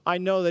I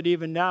know that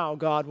even now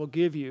God will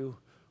give you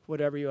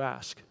whatever you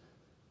ask.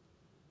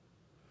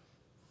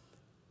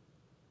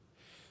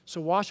 So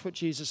watch what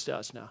Jesus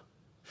does now.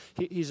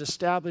 He's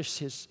established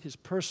his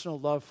personal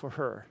love for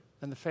her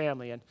and the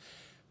family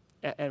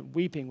and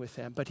weeping with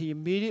them, but he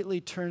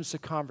immediately turns the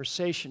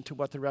conversation to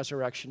what the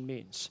resurrection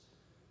means.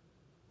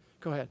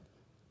 Go ahead.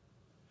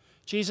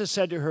 Jesus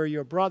said to her,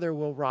 your brother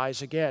will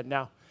rise again.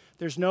 Now,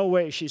 there's no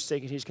way she's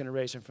thinking he's going to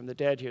raise him from the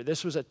dead here.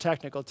 This was a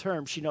technical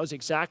term. She knows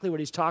exactly what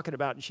he's talking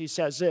about, and she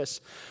says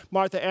this.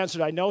 Martha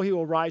answered, I know he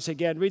will rise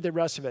again. Read the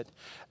rest of it.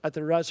 At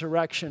the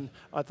resurrection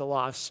of the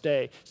last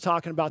day. It's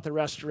talking about the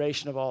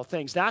restoration of all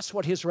things. That's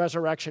what his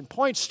resurrection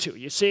points to,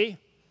 you see?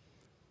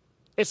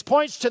 It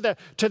points to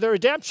the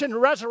redemption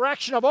and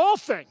resurrection of all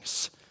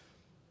things.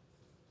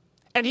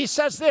 And he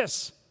says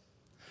this,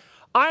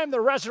 I am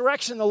the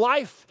resurrection and the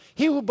life.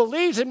 He who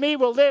believes in me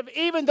will live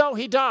even though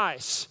he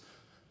dies.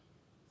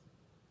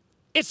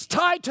 It's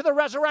tied to the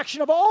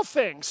resurrection of all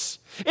things.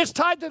 It's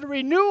tied to the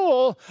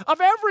renewal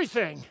of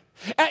everything.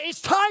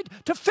 It's tied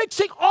to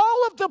fixing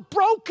all of the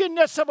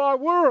brokenness of our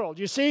world,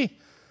 you see?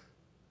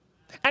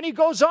 And he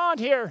goes on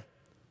here,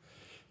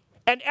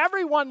 and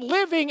everyone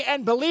living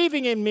and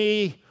believing in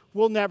me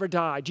will never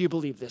die. Do you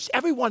believe this?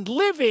 Everyone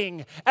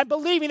living and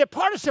believing, the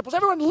participles,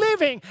 everyone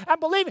living and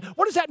believing.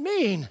 What does that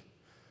mean?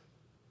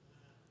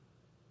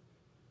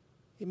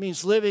 It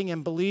means living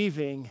and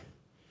believing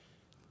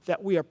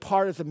that we are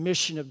part of the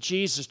mission of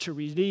Jesus to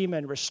redeem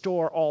and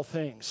restore all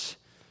things.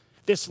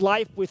 This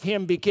life with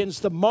him begins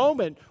the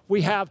moment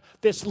we have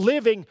this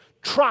living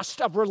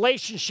trust of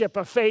relationship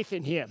of faith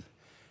in him.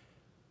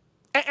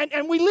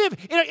 And we live,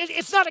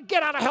 it's not a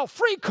get out of hell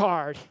free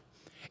card.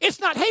 It's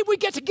not, hey, we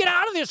get to get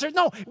out of this.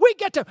 No, we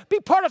get to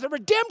be part of the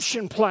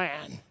redemption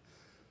plan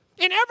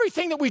in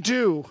everything that we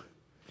do,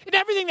 in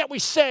everything that we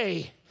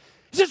say.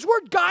 His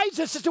word guides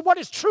us as to what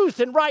is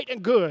truth and right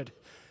and good.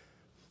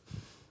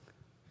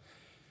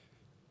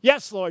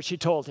 Yes, Lord, she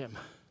told him,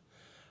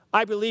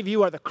 I believe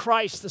you are the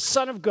Christ, the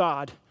Son of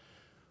God,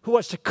 who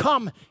was to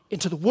come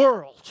into the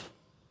world.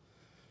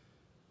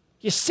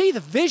 You see the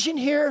vision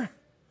here?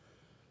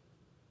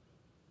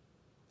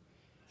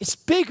 It's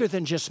bigger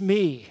than just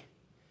me.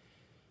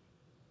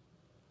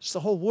 It's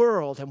the whole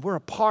world, and we're a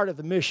part of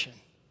the mission.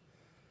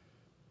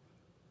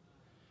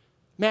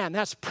 Man,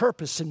 that's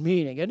purpose and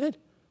meaning, isn't it?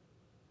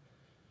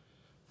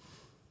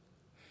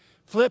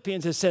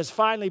 Philippians, it says,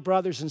 finally,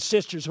 brothers and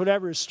sisters,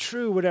 whatever is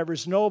true, whatever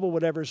is noble,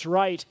 whatever is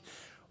right,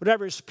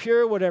 whatever is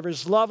pure, whatever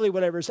is lovely,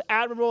 whatever is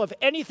admirable, if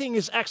anything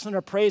is excellent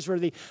or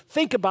praiseworthy,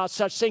 think about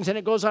such things. And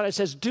it goes on, it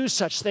says, do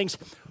such things.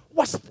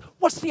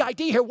 What's the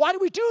idea here? Why do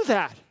we do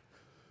that?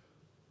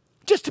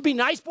 Just to be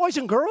nice boys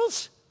and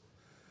girls?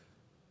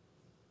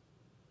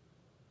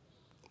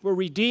 We're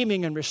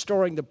redeeming and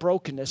restoring the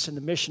brokenness in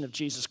the mission of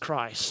Jesus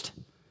Christ.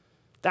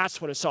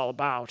 That's what it's all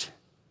about.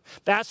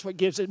 That's what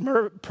gives it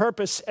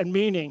purpose and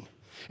meaning.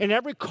 In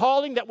every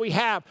calling that we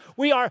have,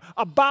 we are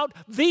about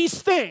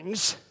these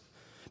things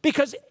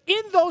because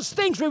in those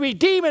things we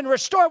redeem and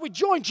restore. We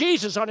join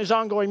Jesus on his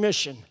ongoing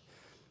mission.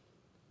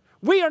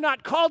 We are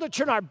not called to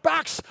turn our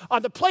backs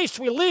on the place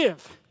we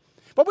live,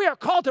 but we are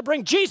called to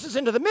bring Jesus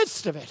into the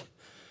midst of it,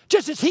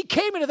 just as he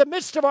came into the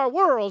midst of our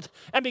world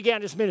and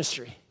began his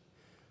ministry.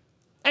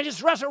 And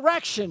his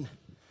resurrection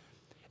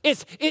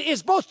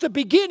is both the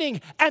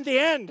beginning and the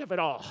end of it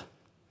all.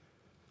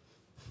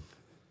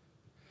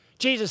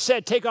 Jesus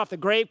said, take off the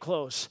grave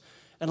clothes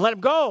and let him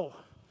go.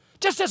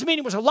 Just doesn't mean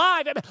he was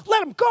alive.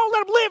 Let him go,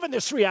 let him live in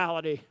this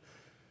reality.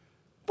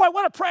 Boy,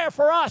 what a prayer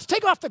for us.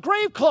 Take off the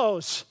grave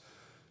clothes.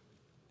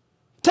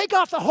 Take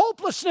off the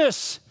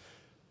hopelessness.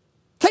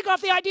 Take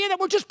off the idea that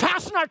we're just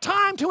passing our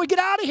time till we get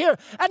out of here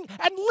and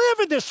live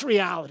in this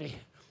reality.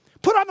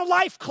 Put on the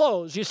life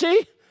clothes, you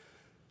see?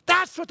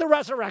 That's what the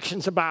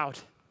resurrection's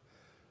about.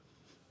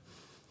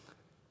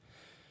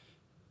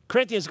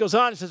 Corinthians goes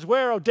on and says,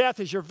 where, O death,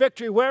 is your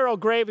victory? Where, O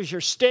grave, is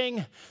your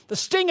sting? The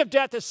sting of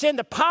death is sin.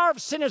 The power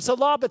of sin is the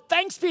law. But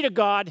thanks be to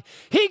God,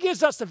 he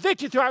gives us the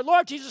victory through our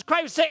Lord Jesus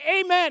Christ. We say,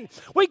 amen.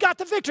 We got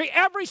the victory,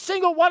 every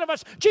single one of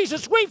us.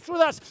 Jesus weeps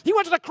with us. He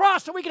went to the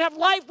cross so we can have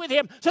life with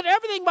him, so that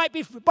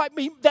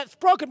everything that's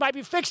broken might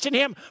be fixed in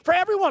him for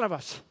every one of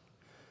us.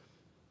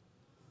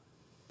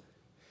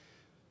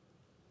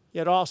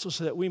 Yet also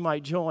so that we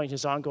might join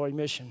his ongoing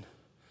mission.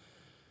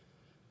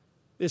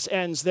 This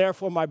ends,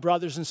 therefore, my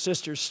brothers and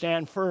sisters,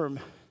 stand firm.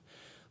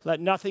 Let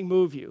nothing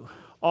move you.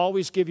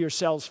 Always give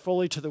yourselves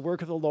fully to the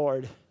work of the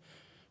Lord.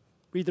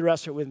 Read the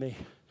rest of it with me.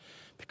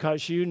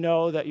 Because you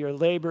know that your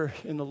labor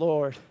in the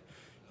Lord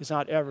is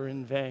not ever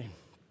in vain.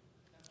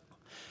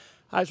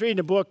 I was reading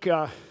a book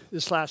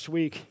this last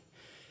week,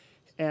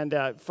 and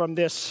from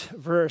this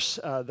verse,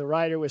 the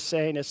writer was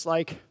saying it's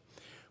like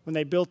when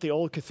they built the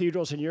old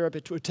cathedrals in Europe,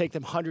 it would take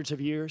them hundreds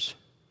of years.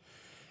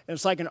 And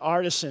it's like an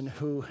artisan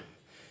who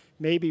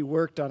maybe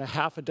worked on a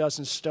half a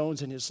dozen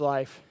stones in his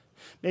life,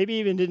 maybe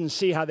even didn't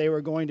see how they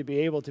were going to be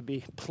able to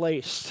be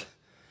placed.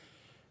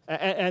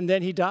 And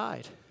then he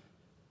died.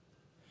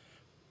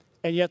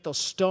 And yet those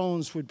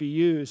stones would be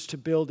used to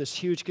build this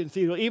huge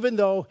cathedral, even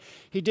though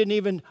he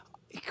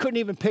couldn't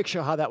even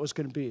picture how that was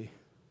going to be.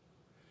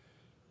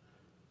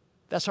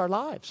 That's our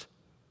lives.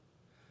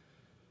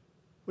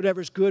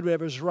 Whatever's good,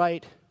 whatever's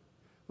right,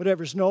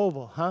 whatever's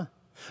noble, huh?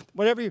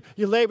 Whatever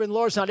you labor in the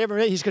Lord's not ever,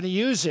 he's going to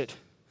use it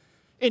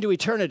into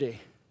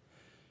eternity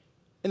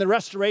in the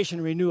restoration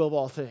and renewal of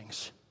all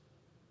things.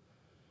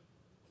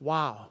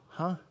 Wow,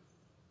 huh?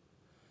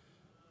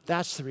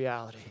 That's the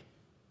reality.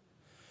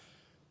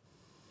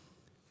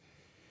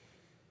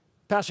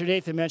 Pastor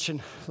Nathan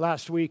mentioned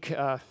last week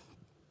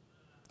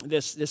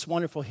this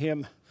wonderful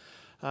hymn,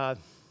 and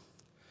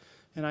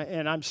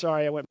I'm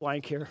sorry I went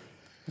blank here.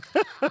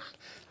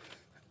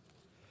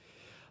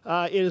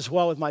 It is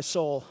well with my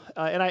soul,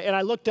 and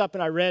I looked up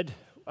and I read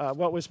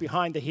what was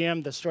behind the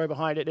hymn, the story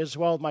behind it. It is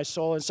well with my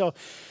soul, and so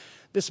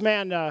this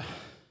man,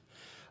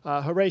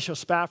 Horatio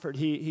Spafford,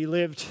 he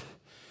lived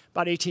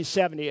about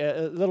 1870,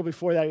 a little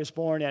before that he was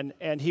born,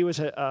 and he was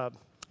an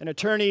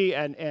attorney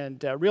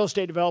and real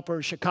estate developer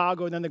in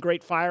Chicago, and then the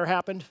Great Fire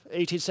happened,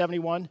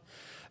 1871.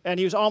 And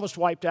he was almost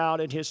wiped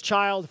out, and his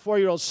child,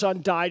 4-year-old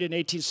son, died in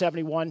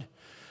 1871.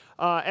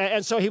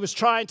 And so he was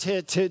trying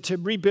to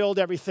rebuild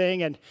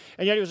everything, and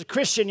yet he was a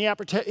Christian. He had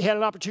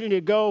an opportunity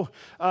to go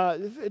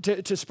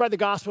to spread the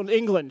gospel in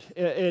England.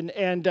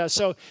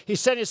 So he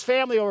sent his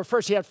family over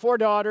first. He had 4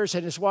 daughters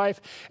and his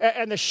wife,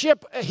 and the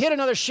ship hit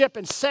another ship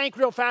and sank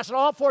real fast, and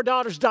all 4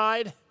 daughters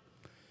died.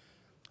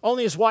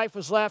 Only his wife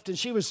was left, and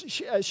she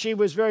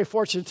was very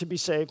fortunate to be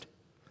saved.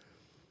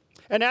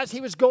 And as he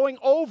was going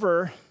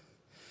over,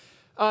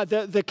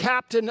 the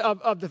captain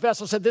of the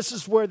vessel said, "This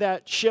is where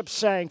that ship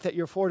sank that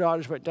your 4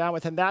 daughters went down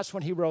with," and that's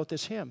when he wrote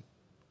this hymn.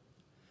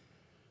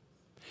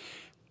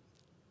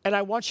 And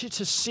I want you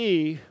to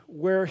see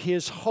where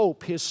his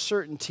hope, his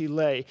certainty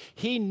lay.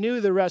 He knew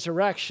the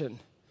resurrection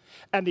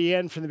and the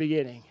end from the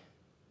beginning.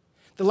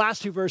 The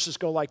last 2 verses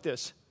go like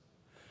this.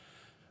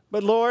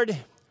 "But Lord,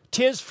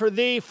 'tis for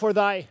thee, for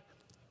thy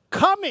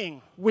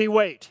coming we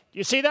wait."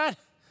 You see that?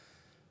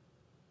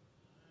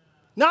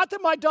 Not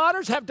that my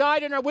daughters have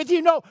died and are with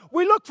you. No,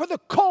 we look for the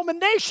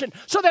culmination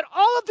so that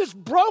all of this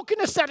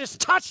brokenness that has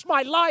touched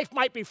my life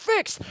might be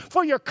fixed.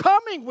 For your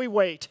coming we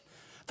wait.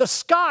 The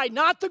sky,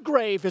 not the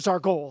grave, is our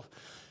goal.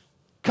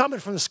 Coming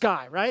from the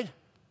sky, right?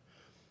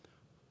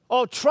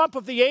 Oh, trump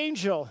of the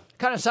angel.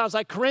 Kind of sounds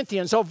like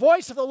Corinthians. Oh,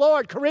 voice of the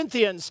Lord,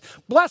 Corinthians.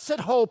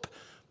 Blessed hope,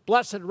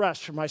 blessed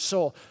rest for my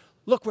soul.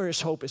 Look where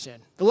his hope is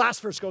in. The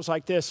last verse goes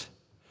like this.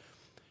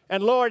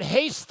 "And Lord,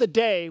 haste the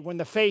day when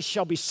the face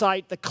shall be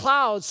sight, the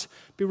clouds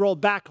be rolled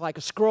back like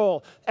a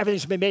scroll,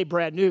 everything's been made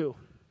brand new.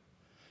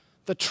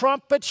 The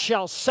trumpet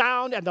shall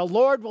sound, and the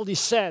Lord will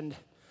descend,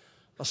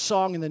 a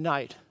song in the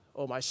night,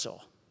 O my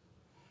soul."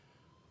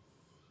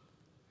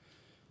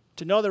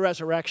 To know the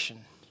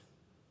resurrection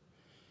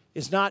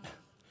is not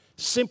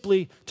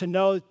simply to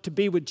know to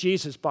be with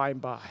Jesus by and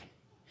by.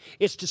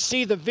 It's to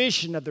see the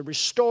vision of the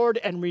restored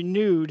and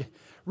renewed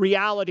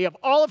reality of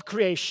all of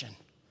creation,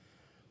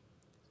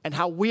 and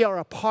how we are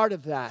a part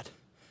of that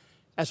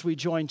as we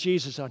join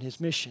Jesus on his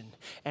mission.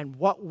 And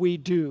what we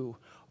do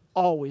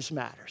always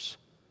matters.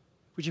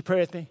 Would you pray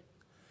with me?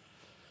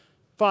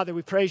 Father,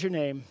 we praise your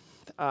name.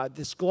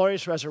 This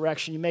glorious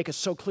resurrection, you make it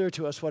so clear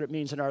to us what it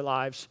means in our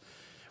lives.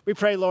 We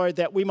pray, Lord,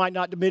 that we might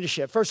not diminish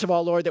it. First of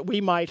all, Lord, that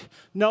we might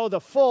know the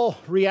full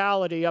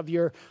reality of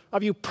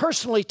you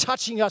personally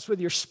touching us with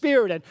your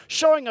Spirit and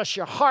showing us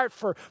your heart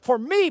for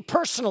me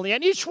personally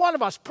and each one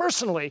of us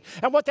personally.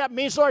 And what that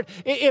means, Lord,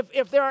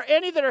 if there are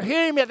any that are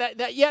hearing me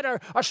that yet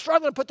are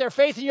struggling to put their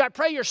faith in you, I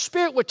pray your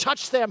Spirit would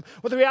touch them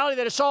with the reality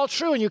that it's all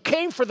true and you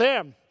came for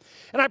them.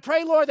 And I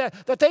pray, Lord,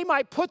 that they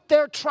might put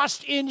their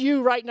trust in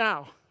you right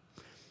now.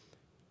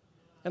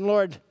 And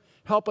Lord,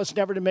 help us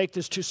never to make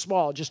this too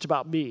small, just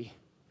about me.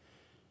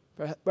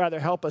 Rather,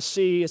 help us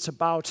see it's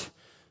about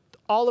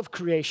all of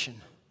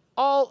creation,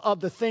 all of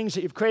the things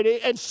that you've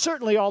created, and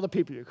certainly all the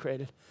people you've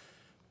created.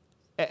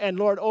 And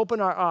Lord, open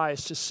our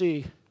eyes to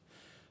see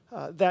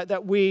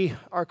that we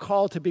are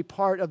called to be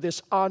part of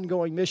this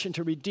ongoing mission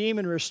to redeem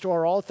and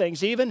restore all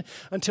things, even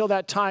until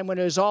that time when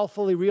it is all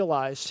fully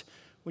realized,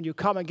 when you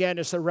come again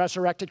as the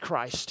resurrected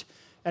Christ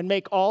and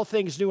make all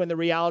things new in the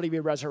reality of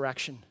your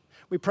resurrection.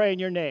 We pray in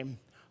your name.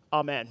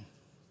 Amen.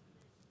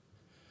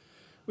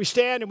 We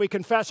stand and we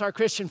confess our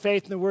Christian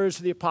faith in the words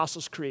of the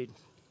Apostles' Creed.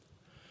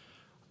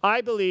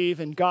 I believe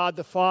in God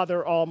the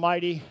Father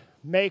Almighty,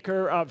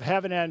 maker of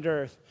heaven and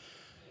earth.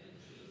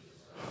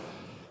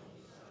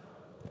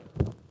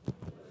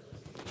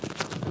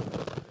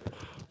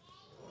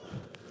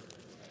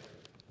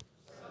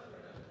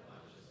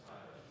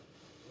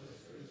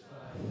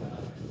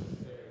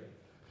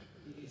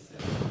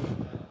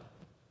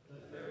 The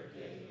third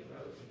day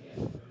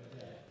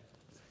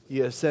he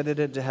ascended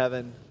into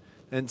heaven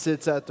and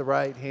sits at the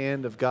right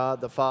hand of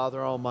God the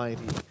Father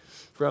Almighty.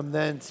 From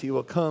thence he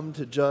will come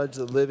to judge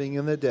the living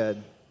and the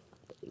dead.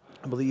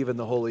 I believe in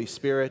the Holy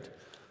Spirit,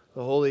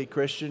 the holy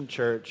Christian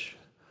church,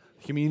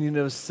 communion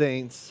of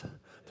saints,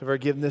 the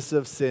forgiveness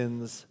of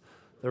sins,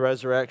 the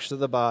resurrection of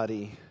the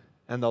body,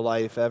 and the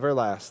life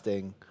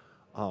everlasting.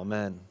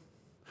 Amen.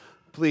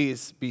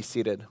 Please be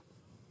seated.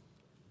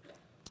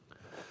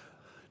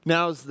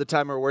 Now's the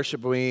time of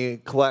worship when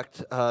we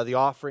collect the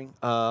offering.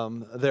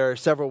 There are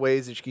several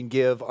ways that you can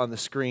give on the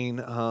screen.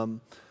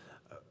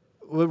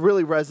 What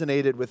really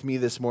resonated with me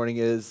this morning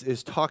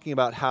is talking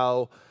about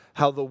how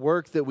the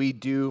work that we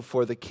do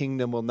for the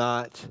kingdom will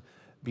not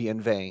be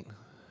in vain.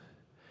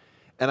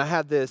 And I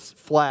had this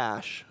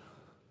flash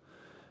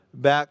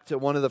back to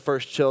one of the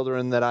first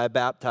children that I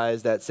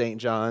baptized at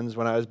St. John's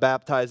when I was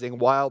baptizing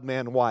Wild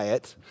Man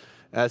Wyatt,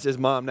 as his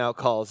mom now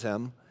calls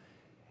him.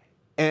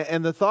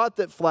 And the thought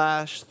that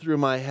flashed through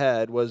my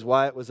head was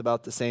Wyatt was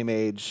about the same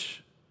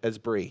age as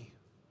Bree.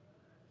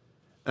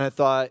 And I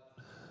thought,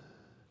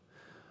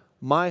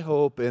 my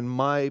hope and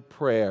my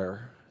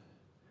prayer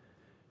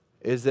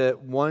is that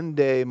one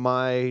day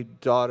my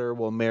daughter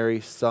will marry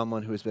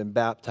someone who has been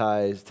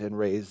baptized and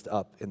raised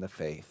up in the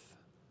faith.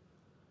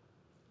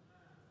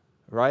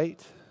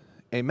 Right?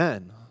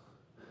 Amen.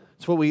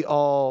 It's what we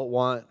all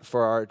want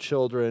for our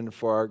children,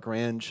 for our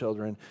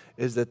grandchildren,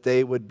 is that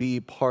they would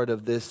be part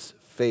of this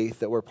faith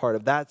that we're part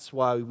of. That's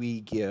why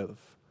we give,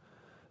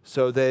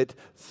 so that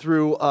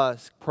through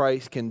us,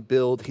 Christ can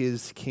build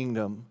his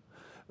kingdom,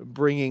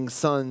 bringing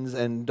sons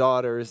and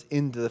daughters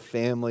into the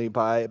family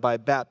by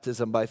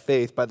baptism, by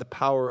faith, by the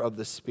power of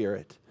the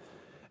Spirit.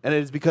 And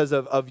it is because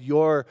of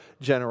your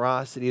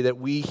generosity that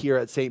we here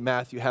at St.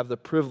 Matthew have the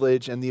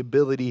privilege and the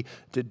ability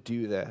to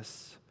do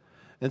this.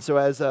 And so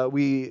as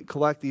we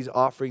collect these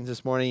offerings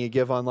this morning, you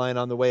give online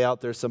on the way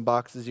out, there's some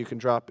boxes you can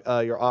drop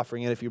your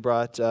offering in if you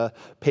brought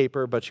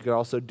paper, but you can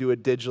also do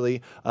it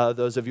digitally,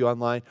 those of you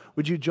online.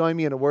 Would you join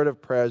me in a word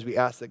of prayer as we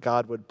ask that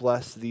God would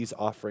bless these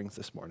offerings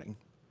this morning?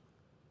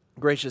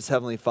 Gracious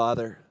Heavenly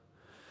Father,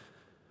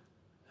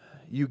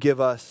 you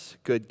give us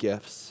good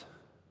gifts.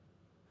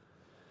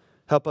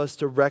 Help us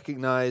to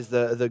recognize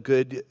the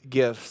good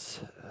gifts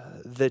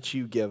that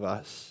you give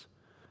us.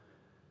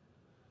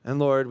 And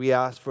Lord, we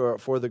ask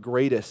for the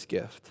greatest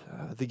gift,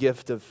 the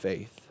gift of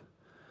faith.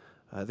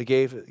 The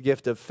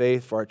gift of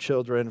faith for our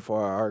children,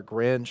 for our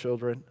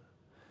grandchildren,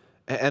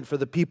 and for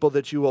the people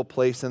that you will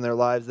place in their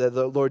lives, that,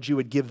 Lord, you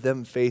would give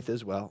them faith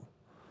as well.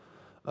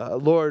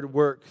 Lord,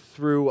 work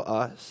through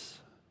us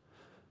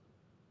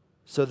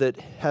so that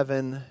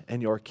heaven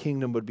and your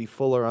kingdom would be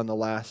fuller on the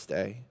last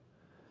day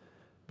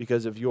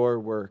because of your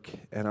work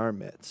in our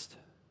midst.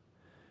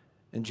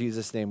 In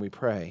Jesus' name we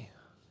pray.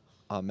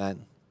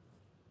 Amen.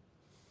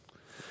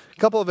 A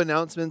couple of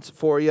announcements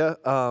for you.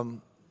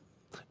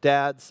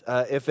 Dads,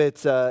 if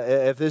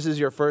this is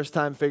your first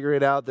time figuring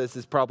it out, this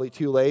is probably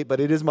too late,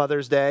 but it is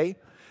Mother's Day.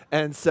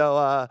 And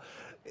so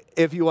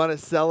if you want to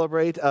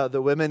celebrate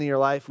the women in your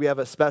life, we have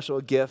a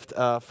special gift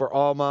for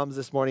all moms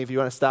this morning. If you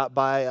want to stop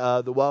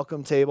by the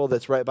welcome table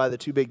that's right by the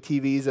two big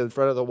TVs in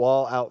front of the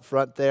wall out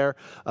front there,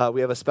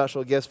 we have a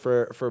special gift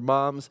for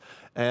moms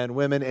and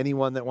women.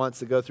 Anyone that wants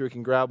to go through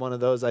can grab one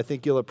of those. I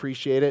think you'll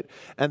appreciate it.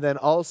 And then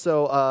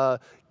also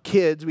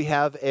kids, we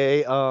have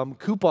a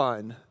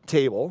coupon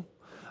table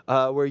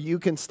where you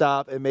can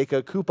stop and make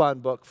a coupon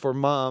book for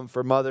mom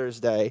for Mother's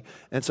Day.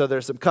 And so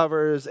there's some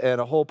covers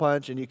and a hole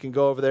punch, and you can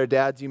go over there.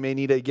 Dads, you may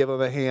need to give them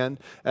a hand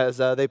as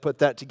they put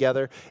that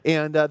together.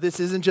 And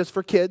this isn't just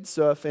for kids,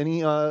 so if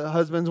any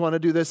husbands want to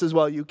do this as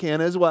well, you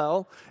can as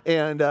well.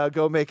 And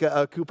go make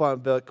a coupon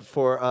book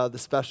for the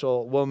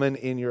special woman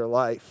in your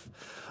life.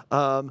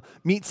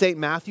 Meet St.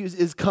 Matthew's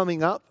is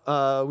coming up.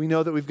 We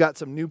know that we've got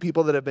some new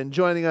people that have been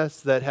joining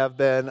us, that have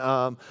been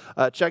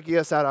checking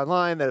us out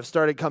online, that have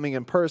started coming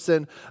in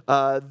person.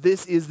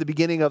 This is the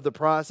beginning of the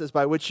process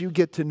by which you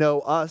get to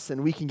know us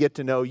and we can get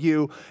to know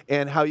you,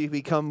 and how you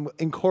become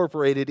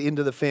incorporated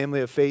into the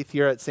family of faith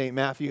here at St.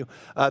 Matthew.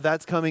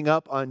 That's coming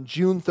up on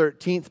June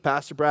 13th.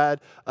 Pastor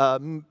Brad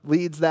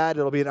leads that.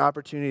 It'll be an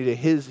opportunity to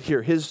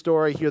hear his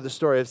story, hear the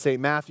story of St.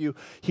 Matthew,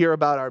 hear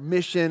about our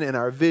mission and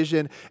our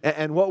vision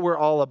and what we're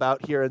all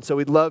about here. And so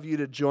we'd love you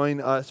to join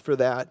us for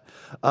that.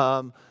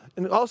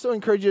 And also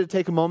encourage you to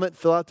take a moment,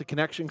 fill out the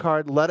connection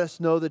card. Let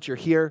us know that you're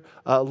here.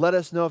 Let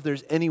us know if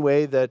there's any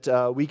way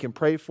that we can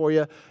pray for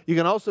you. You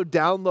can also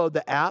download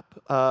the app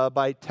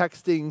by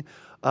texting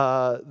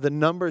the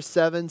number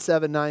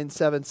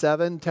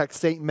 77977. Text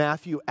St.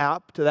 Matthew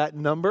app to that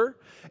number,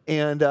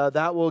 and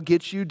that will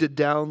get you to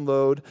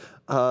download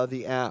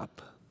the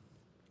app.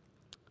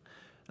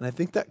 And I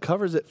think that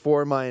covers it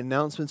for my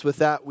announcements. With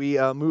that, we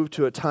move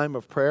to a time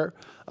of prayer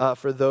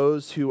for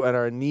those who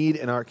are in need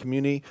in our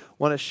community. I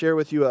want to share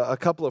with you a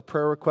couple of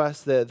prayer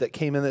requests that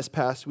came in this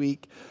past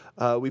week.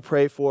 We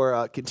pray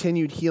for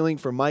continued healing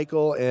for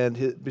Michael and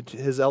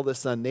his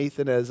eldest son,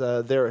 Nathan, as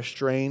they're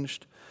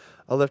estranged.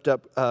 I lift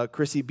up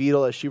Chrissy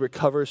Beadle as she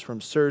recovers from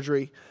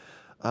surgery.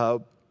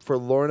 for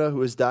Lorna,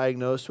 who is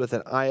diagnosed with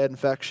an eye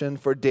infection,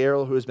 for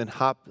Daryl, who has been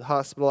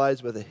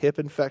hospitalized with a hip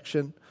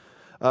infection,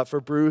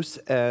 for Bruce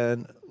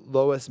and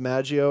Lois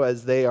Maggio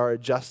as they are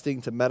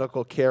adjusting to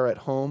medical care at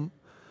home,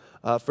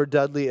 for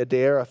Dudley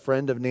Adair, a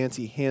friend of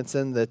Nancy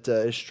Hansen that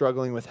is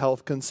struggling with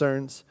health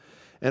concerns,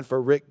 and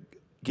for Rick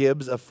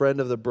Gibbs, a friend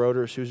of the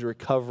Broders who's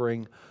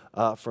recovering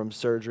from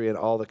surgery and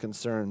all the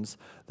concerns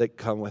that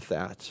come with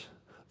that.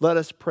 Let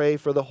us pray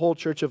for the whole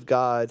church of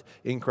God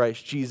in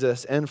Christ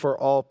Jesus and for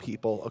all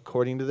people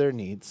according to their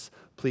needs.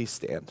 Please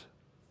stand.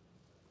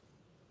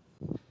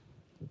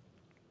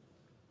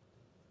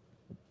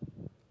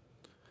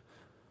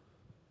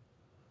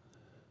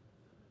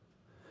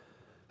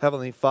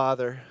 Heavenly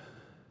Father,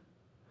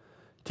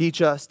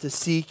 teach us to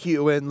seek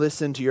you and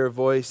listen to your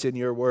voice in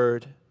your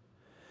word.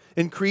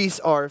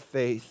 Increase our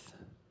faith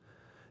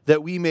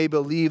that we may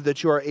believe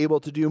that you are able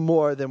to do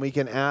more than we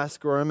can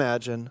ask or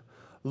imagine.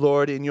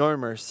 Lord, in your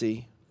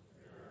mercy.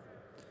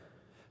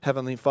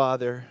 Heavenly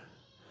Father,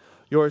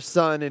 your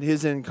Son in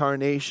his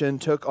incarnation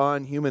took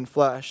on human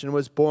flesh and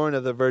was born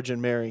of the Virgin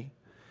Mary.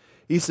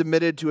 He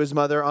submitted to his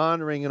mother,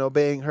 honoring and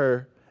obeying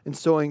her, and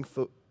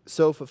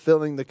so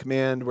fulfilling the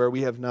command where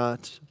we have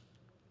not.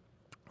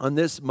 On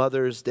this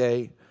Mother's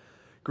Day,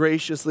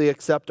 graciously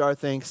accept our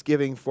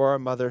thanksgiving for our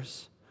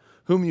mothers,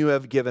 whom you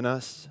have given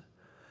us.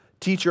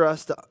 Teach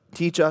us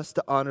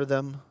to honor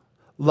them,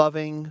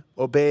 loving,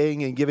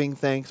 obeying, and giving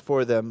thanks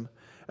for them,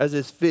 as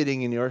is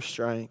fitting in your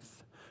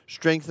strength.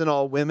 Strengthen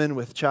all women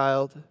with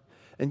child,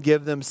 and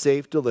give them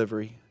safe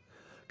delivery.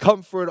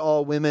 Comfort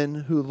all women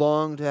who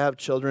long to have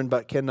children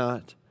but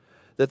cannot,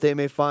 that they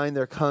may find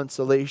their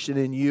consolation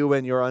in you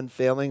and your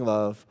unfailing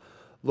love.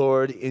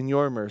 Lord, in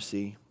your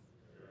mercy.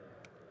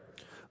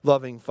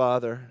 Loving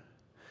Father,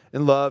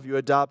 in love you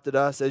adopted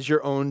us as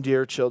your own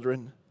dear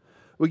children.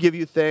 We give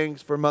you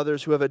thanks for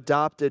mothers who have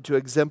adopted to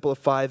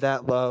exemplify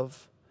that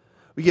love.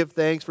 We give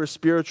thanks for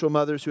spiritual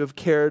mothers who have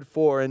cared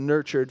for and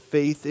nurtured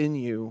faith in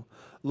you.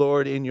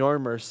 Lord, in your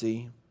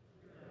mercy.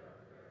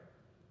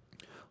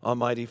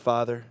 Almighty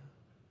Father,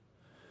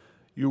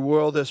 you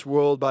rule this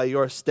world by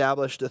your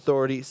established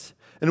authorities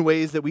in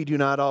ways that we do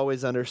not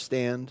always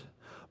understand.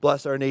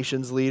 Bless our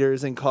nation's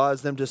leaders and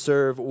cause them to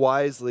serve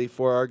wisely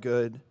for our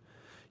good.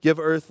 Give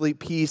earthly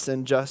peace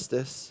and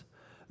justice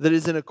that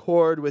is in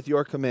accord with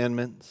your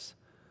commandments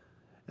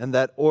and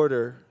that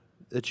order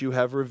that you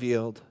have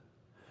revealed.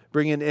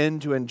 Bring an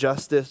end to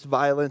injustice,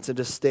 violence, and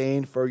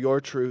disdain for your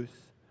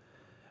truth.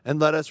 And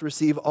let us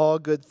receive all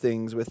good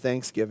things with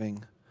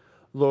thanksgiving.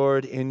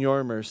 Lord, in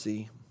your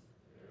mercy.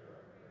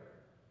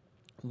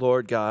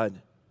 Lord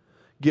God,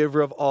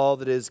 giver of all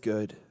that is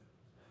good,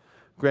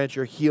 grant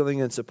your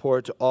healing and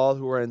support to all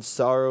who are in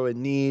sorrow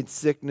and need,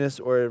 sickness,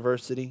 or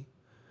adversity,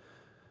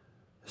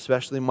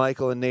 especially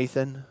Michael and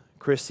Nathan,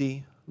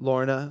 Chrissy,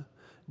 Lorna,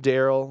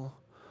 Daryl,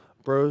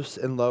 Bruce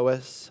and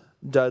Lois,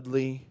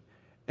 Dudley,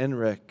 and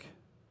Rick,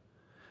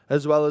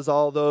 as well as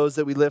all those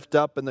that we lift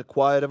up in the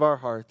quiet of our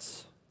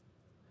hearts.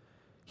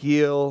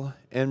 Heal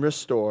and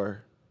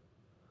restore.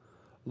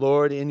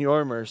 Lord, in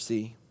your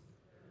mercy.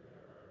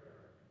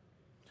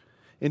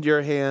 Into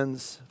your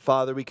hands,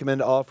 Father, we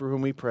commend all for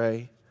whom we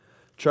pray,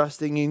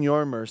 trusting in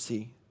your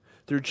mercy,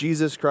 through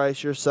Jesus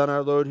Christ, your Son,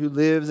 our Lord, who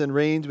lives and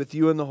reigns with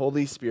you in the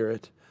Holy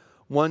Spirit,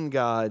 one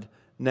God,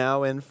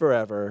 now and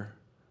forever.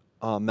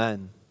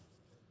 Amen.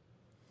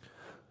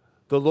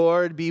 The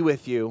Lord be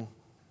with you.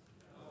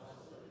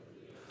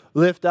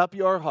 Lift up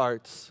your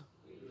hearts.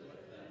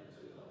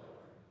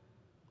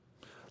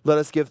 Let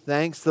us give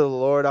thanks to the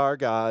Lord our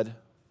God.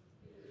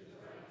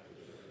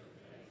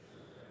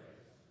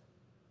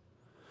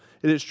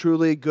 It is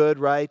truly good,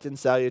 right, and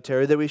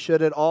salutary that we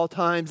should at all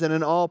times and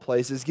in all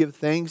places give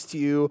thanks to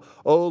you,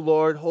 O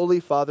Lord, Holy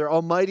Father,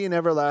 Almighty and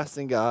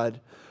everlasting God,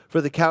 for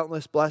the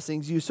countless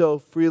blessings you so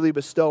freely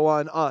bestow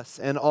on us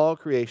and all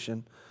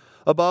creation.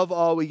 Above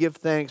all, we give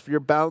thanks for your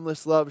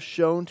boundless love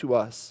shown to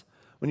us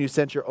when you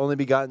sent your only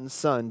begotten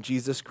Son,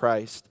 Jesus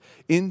Christ,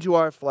 into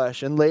our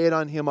flesh and laid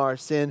on him our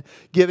sin,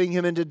 giving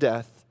him into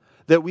death,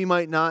 that we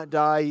might not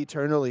die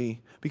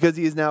eternally, because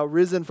he is now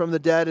risen from the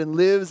dead and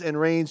lives and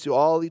reigns to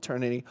all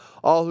eternity.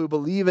 All who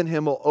believe in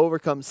him will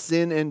overcome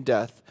sin and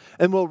death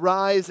and will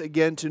rise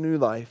again to new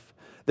life.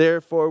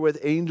 Therefore, with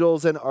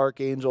angels and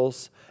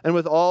archangels and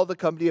with all the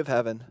company of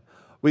heaven,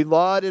 we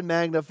laud and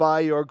magnify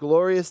your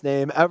glorious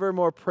name,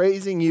 evermore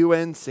praising you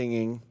and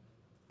singing.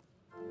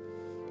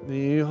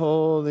 The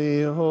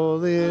holy,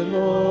 holy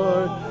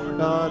Lord,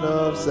 God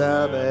of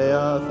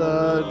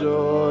Sabaoth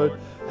adored,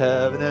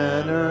 heaven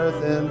and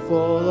earth in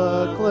full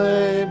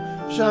acclaim,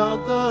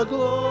 shout the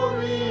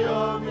glory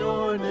of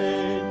your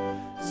name.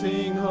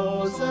 Sing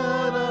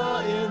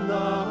Hosanna in the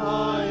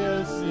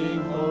highest,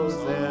 sing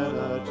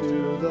Hosanna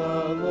to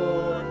the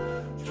Lord.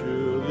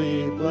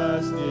 Truly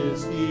blessed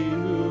is he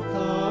who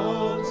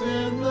comes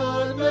in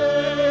the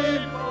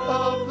name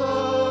of the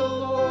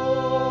Lord.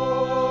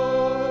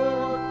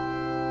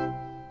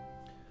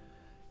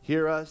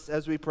 Hear us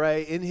as we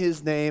pray in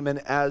his name and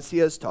as he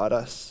has taught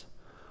us.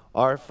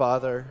 Our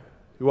Father,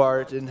 who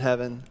art in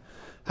heaven,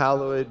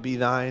 hallowed be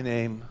thy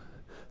name.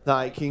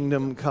 Thy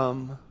kingdom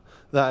come,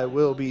 thy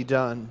will be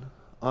done,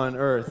 on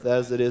earth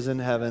as it is in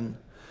heaven.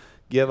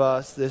 Give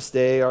us this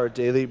day our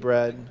daily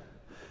bread,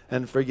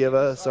 and forgive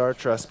us our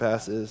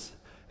trespasses,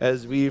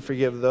 as we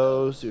forgive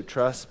those who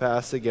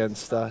trespass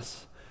against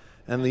us.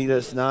 And lead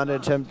us not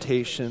into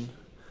temptation,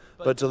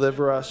 but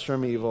deliver us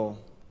from evil.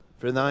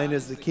 For thine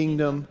is the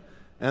kingdom,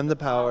 and the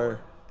power,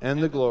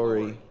 and the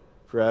glory,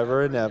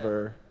 forever and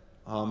ever.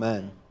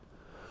 Amen.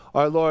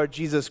 Our Lord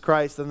Jesus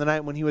Christ, on the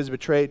night when he was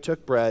betrayed,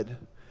 took bread.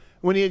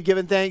 When he had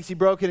given thanks, he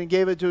broke it and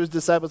gave it to his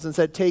disciples and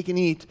said, "Take and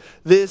eat.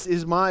 This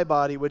is my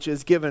body, which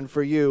is given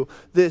for you.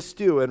 This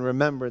do in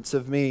remembrance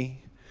of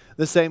me."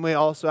 The same way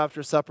also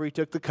after supper he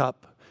took the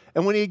cup.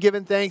 And when he had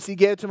given thanks, he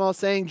gave it to them all,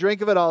 saying,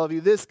 "Drink of it, all of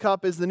you. This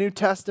cup is the New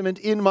Testament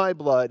in my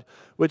blood,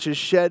 which is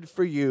shed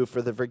for you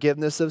for the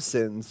forgiveness of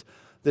sins.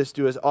 This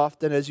do as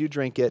often as you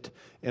drink it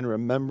in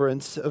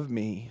remembrance of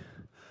me."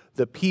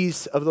 The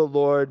peace of the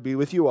Lord be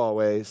with you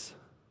always.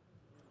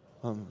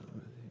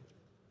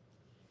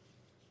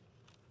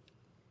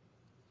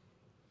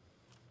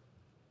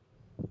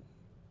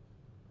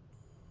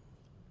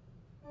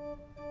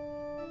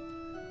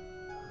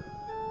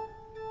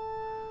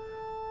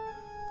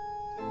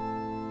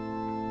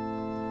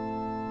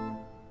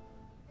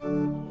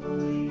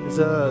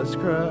 Jesus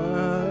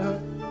Christ.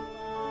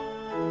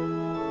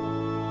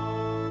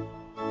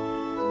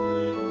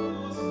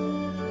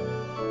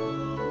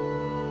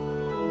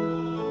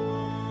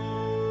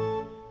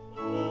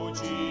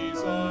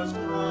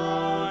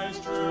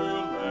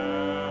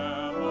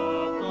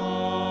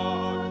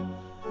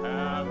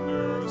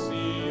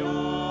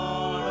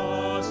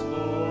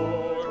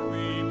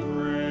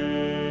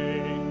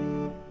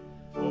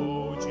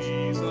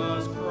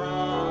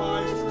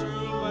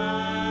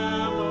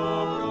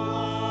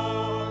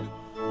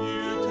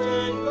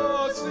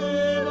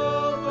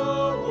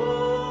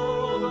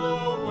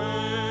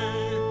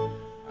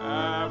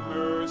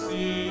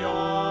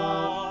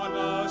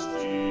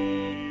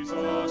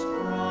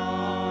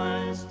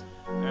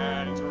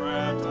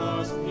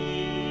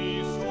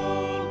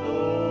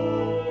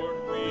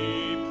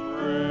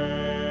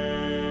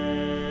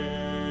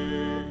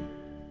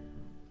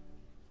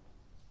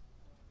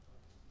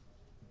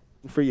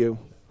 For you.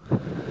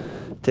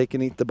 Take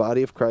and eat the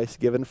body of Christ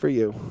given for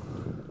you.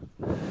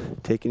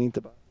 Take and eat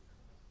the body.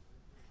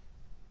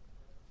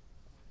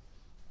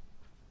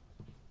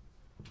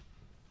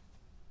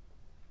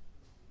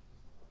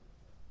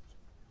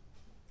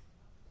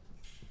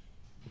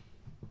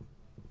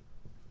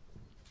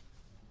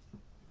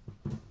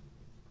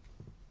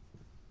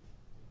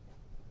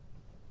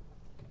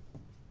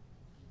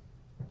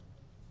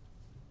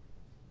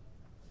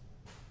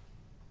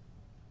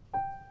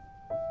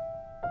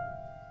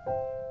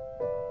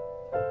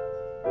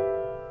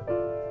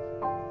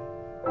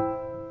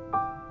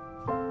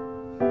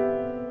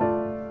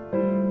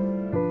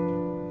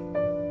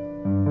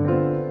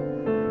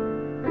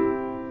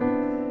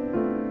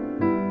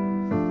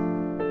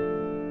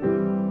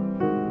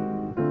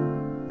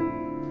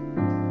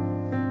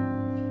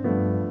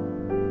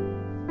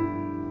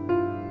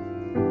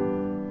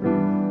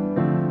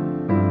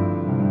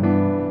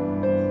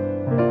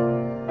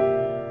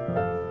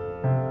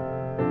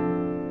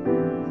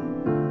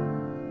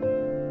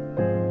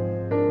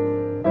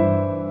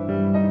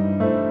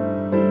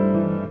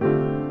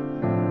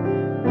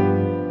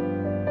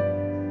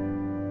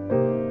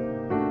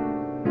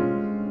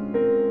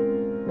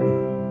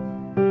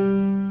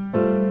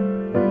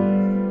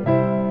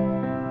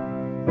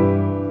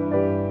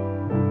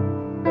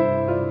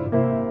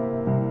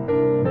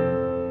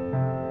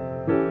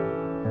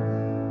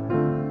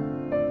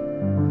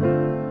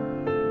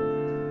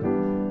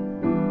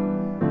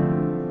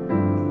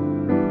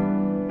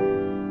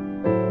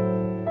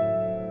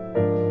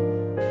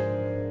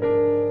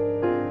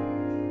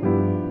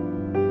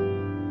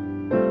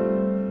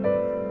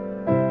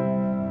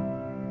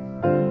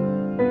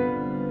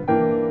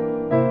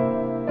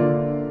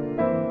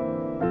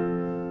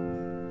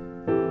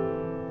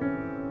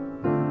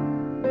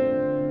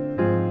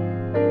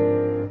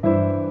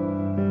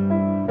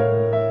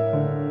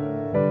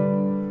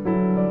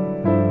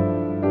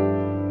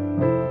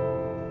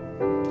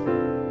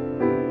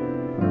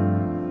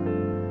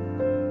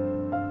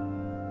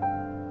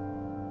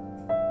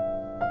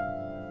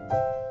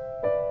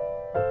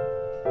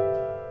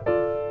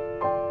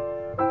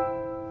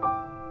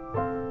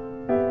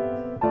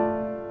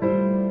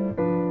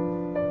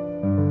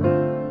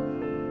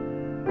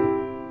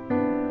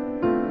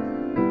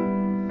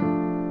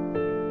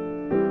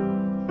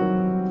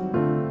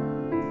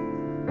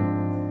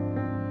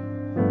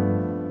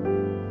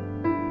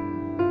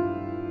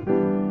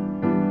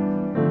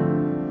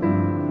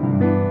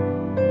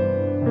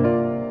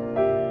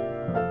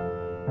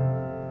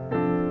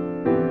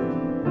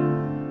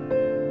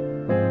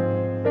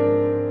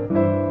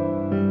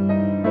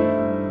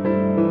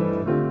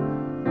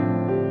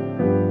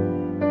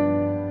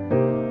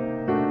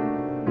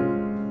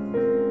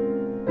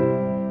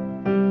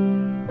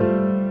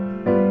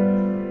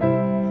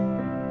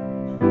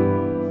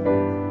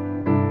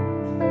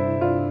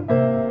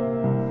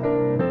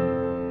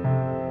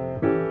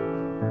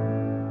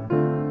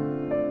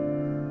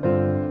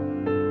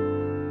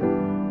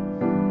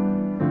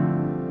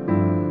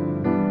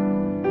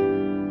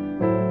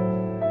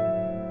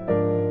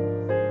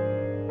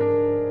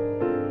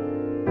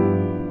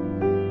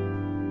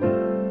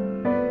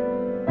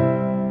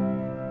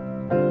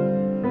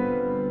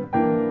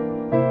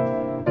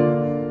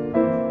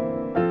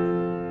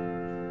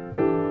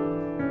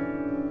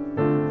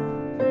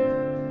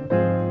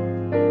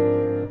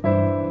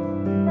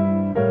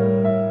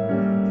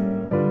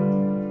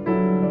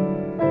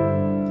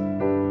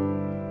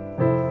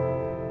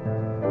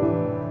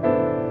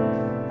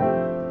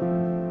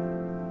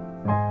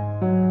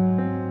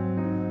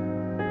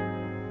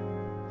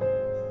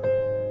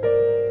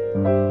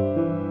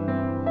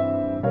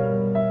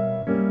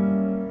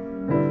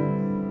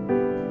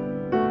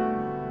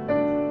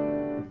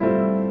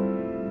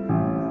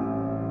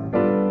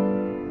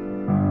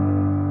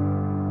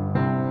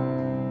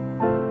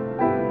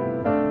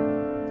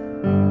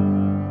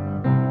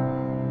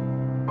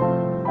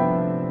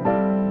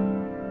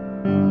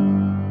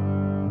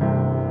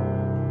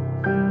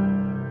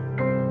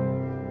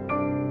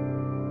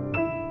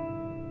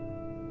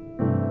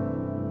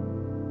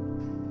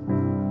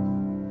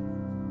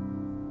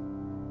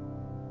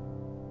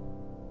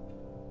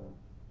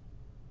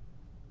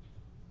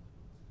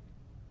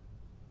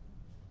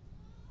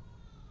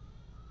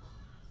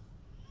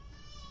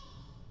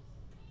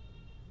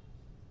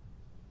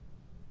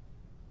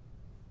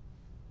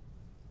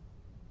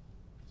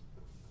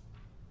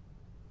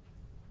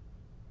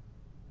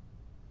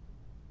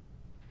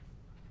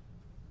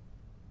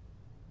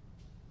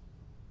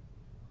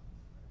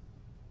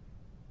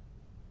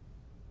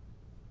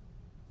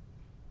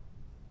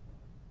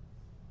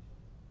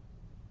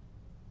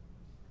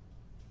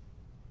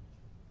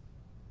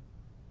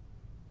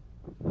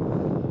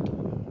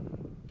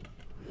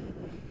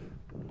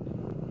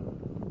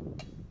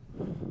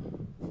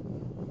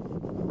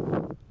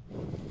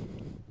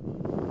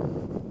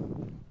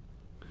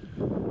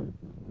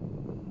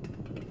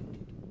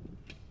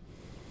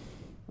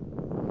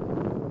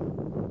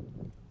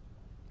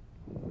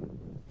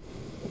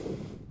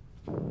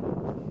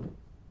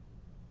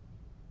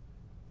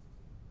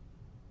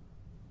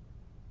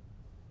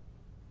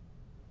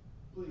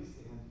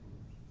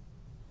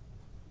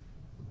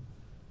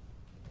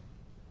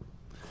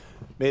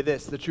 May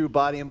this, the true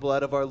body and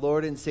blood of our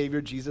Lord and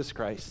Savior Jesus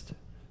Christ,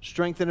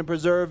 strengthen and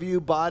preserve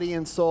you, body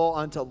and soul,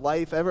 unto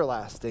life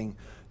everlasting.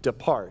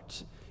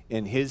 Depart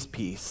in his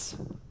peace.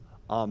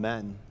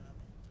 Amen.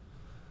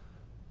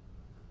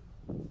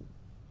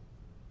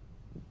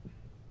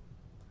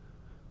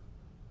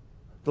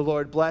 The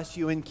Lord bless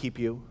you and keep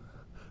you.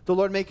 The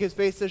Lord make his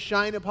face to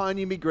shine upon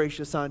you and be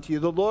gracious unto you.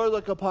 The Lord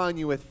look upon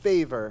you with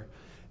favor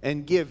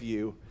and give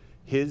you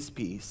his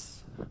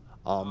peace.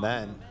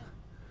 Amen.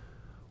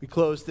 We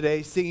close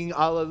today singing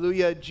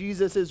Alleluia,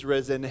 Jesus is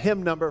risen,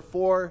 hymn number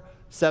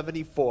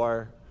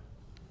 474.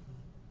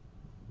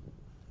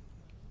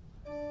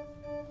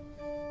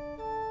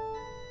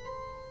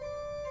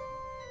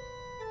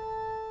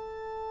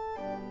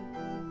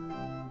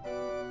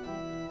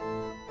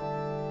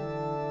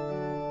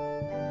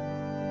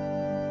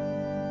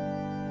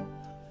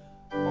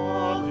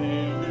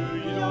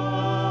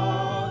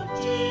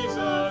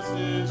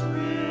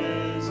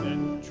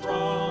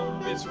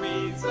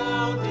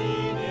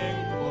 Resounding in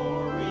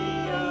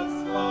glorious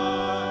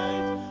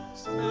light,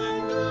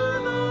 splendor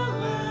the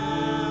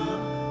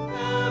Lamb,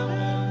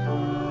 heaven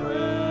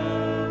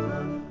forever.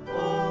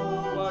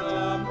 Oh, what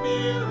a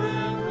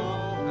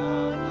miracle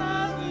thou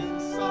hast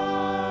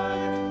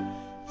inside.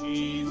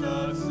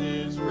 Jesus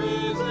is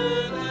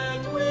risen,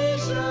 and we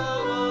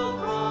shall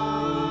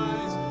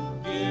arise.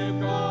 Give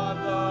God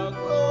the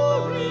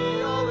glory,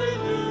 hallelujah.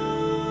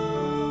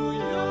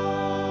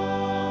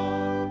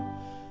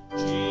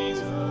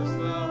 Jesus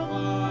the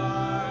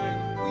vine,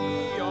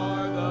 we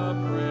are the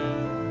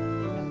bread.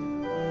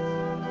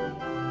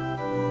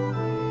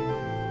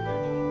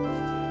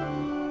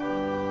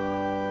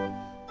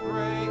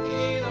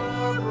 Breaking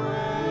our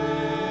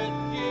bread,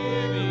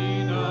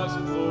 giving us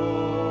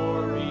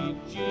glory.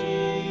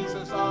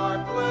 Jesus our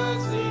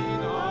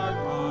blessing, our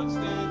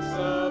constant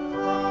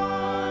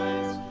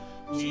surprise.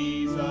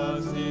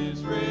 Jesus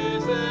is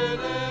risen,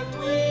 and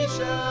we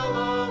shall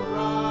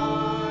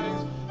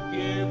arise.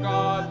 Give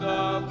God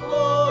the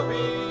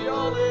glory,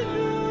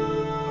 hallelujah.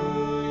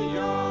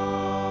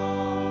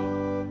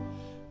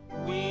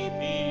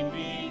 Weeping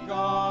be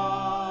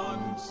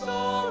gone,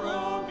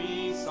 sorrow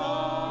be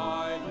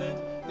silent.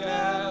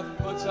 Death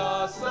puts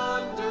us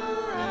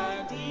under,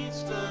 and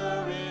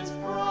Easter is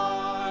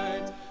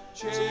bright.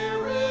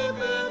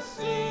 Cherubim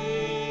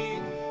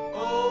sing,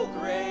 O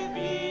grave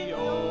be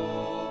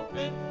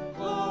open.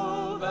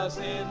 Clothe us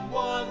in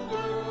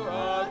wonder,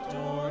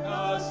 adorn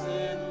us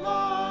in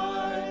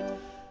light.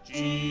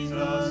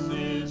 Jesus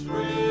is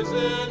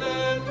risen,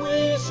 and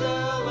we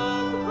shall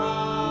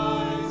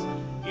arise.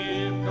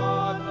 Give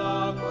God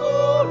the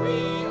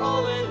glory,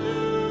 hallelujah.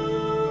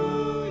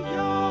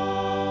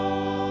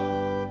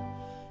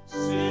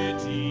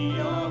 City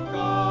of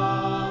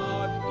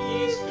God,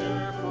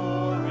 Easter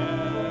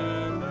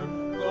forever.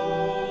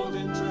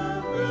 Golden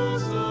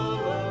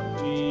Jerusalem,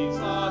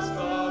 Jesus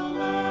the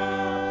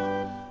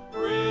Lamb.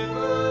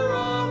 River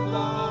of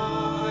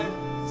life,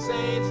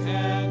 saints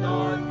and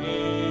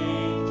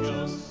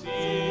archangels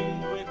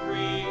sing with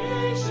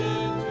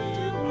creation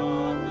to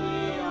God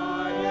the I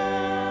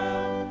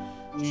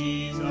Am.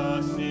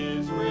 Jesus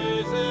is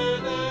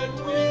risen, and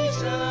we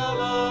shall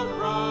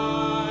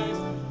arise.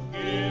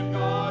 Give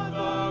God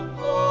the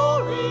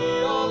glory,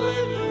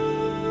 hallelujah.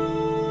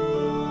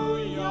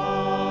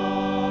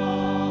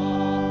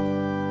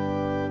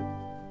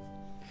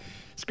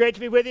 It's great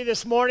to be with you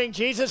this morning.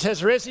 Jesus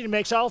has risen. He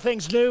makes all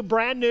things new,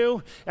 brand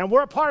new, and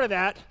we're a part of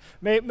that.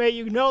 May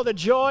you know the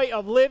joy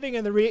of living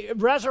in the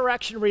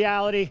resurrection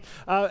reality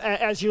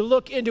as you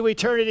look into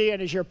eternity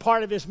and as you're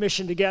part of his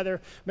mission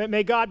together.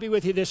 May God be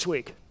with you this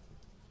week.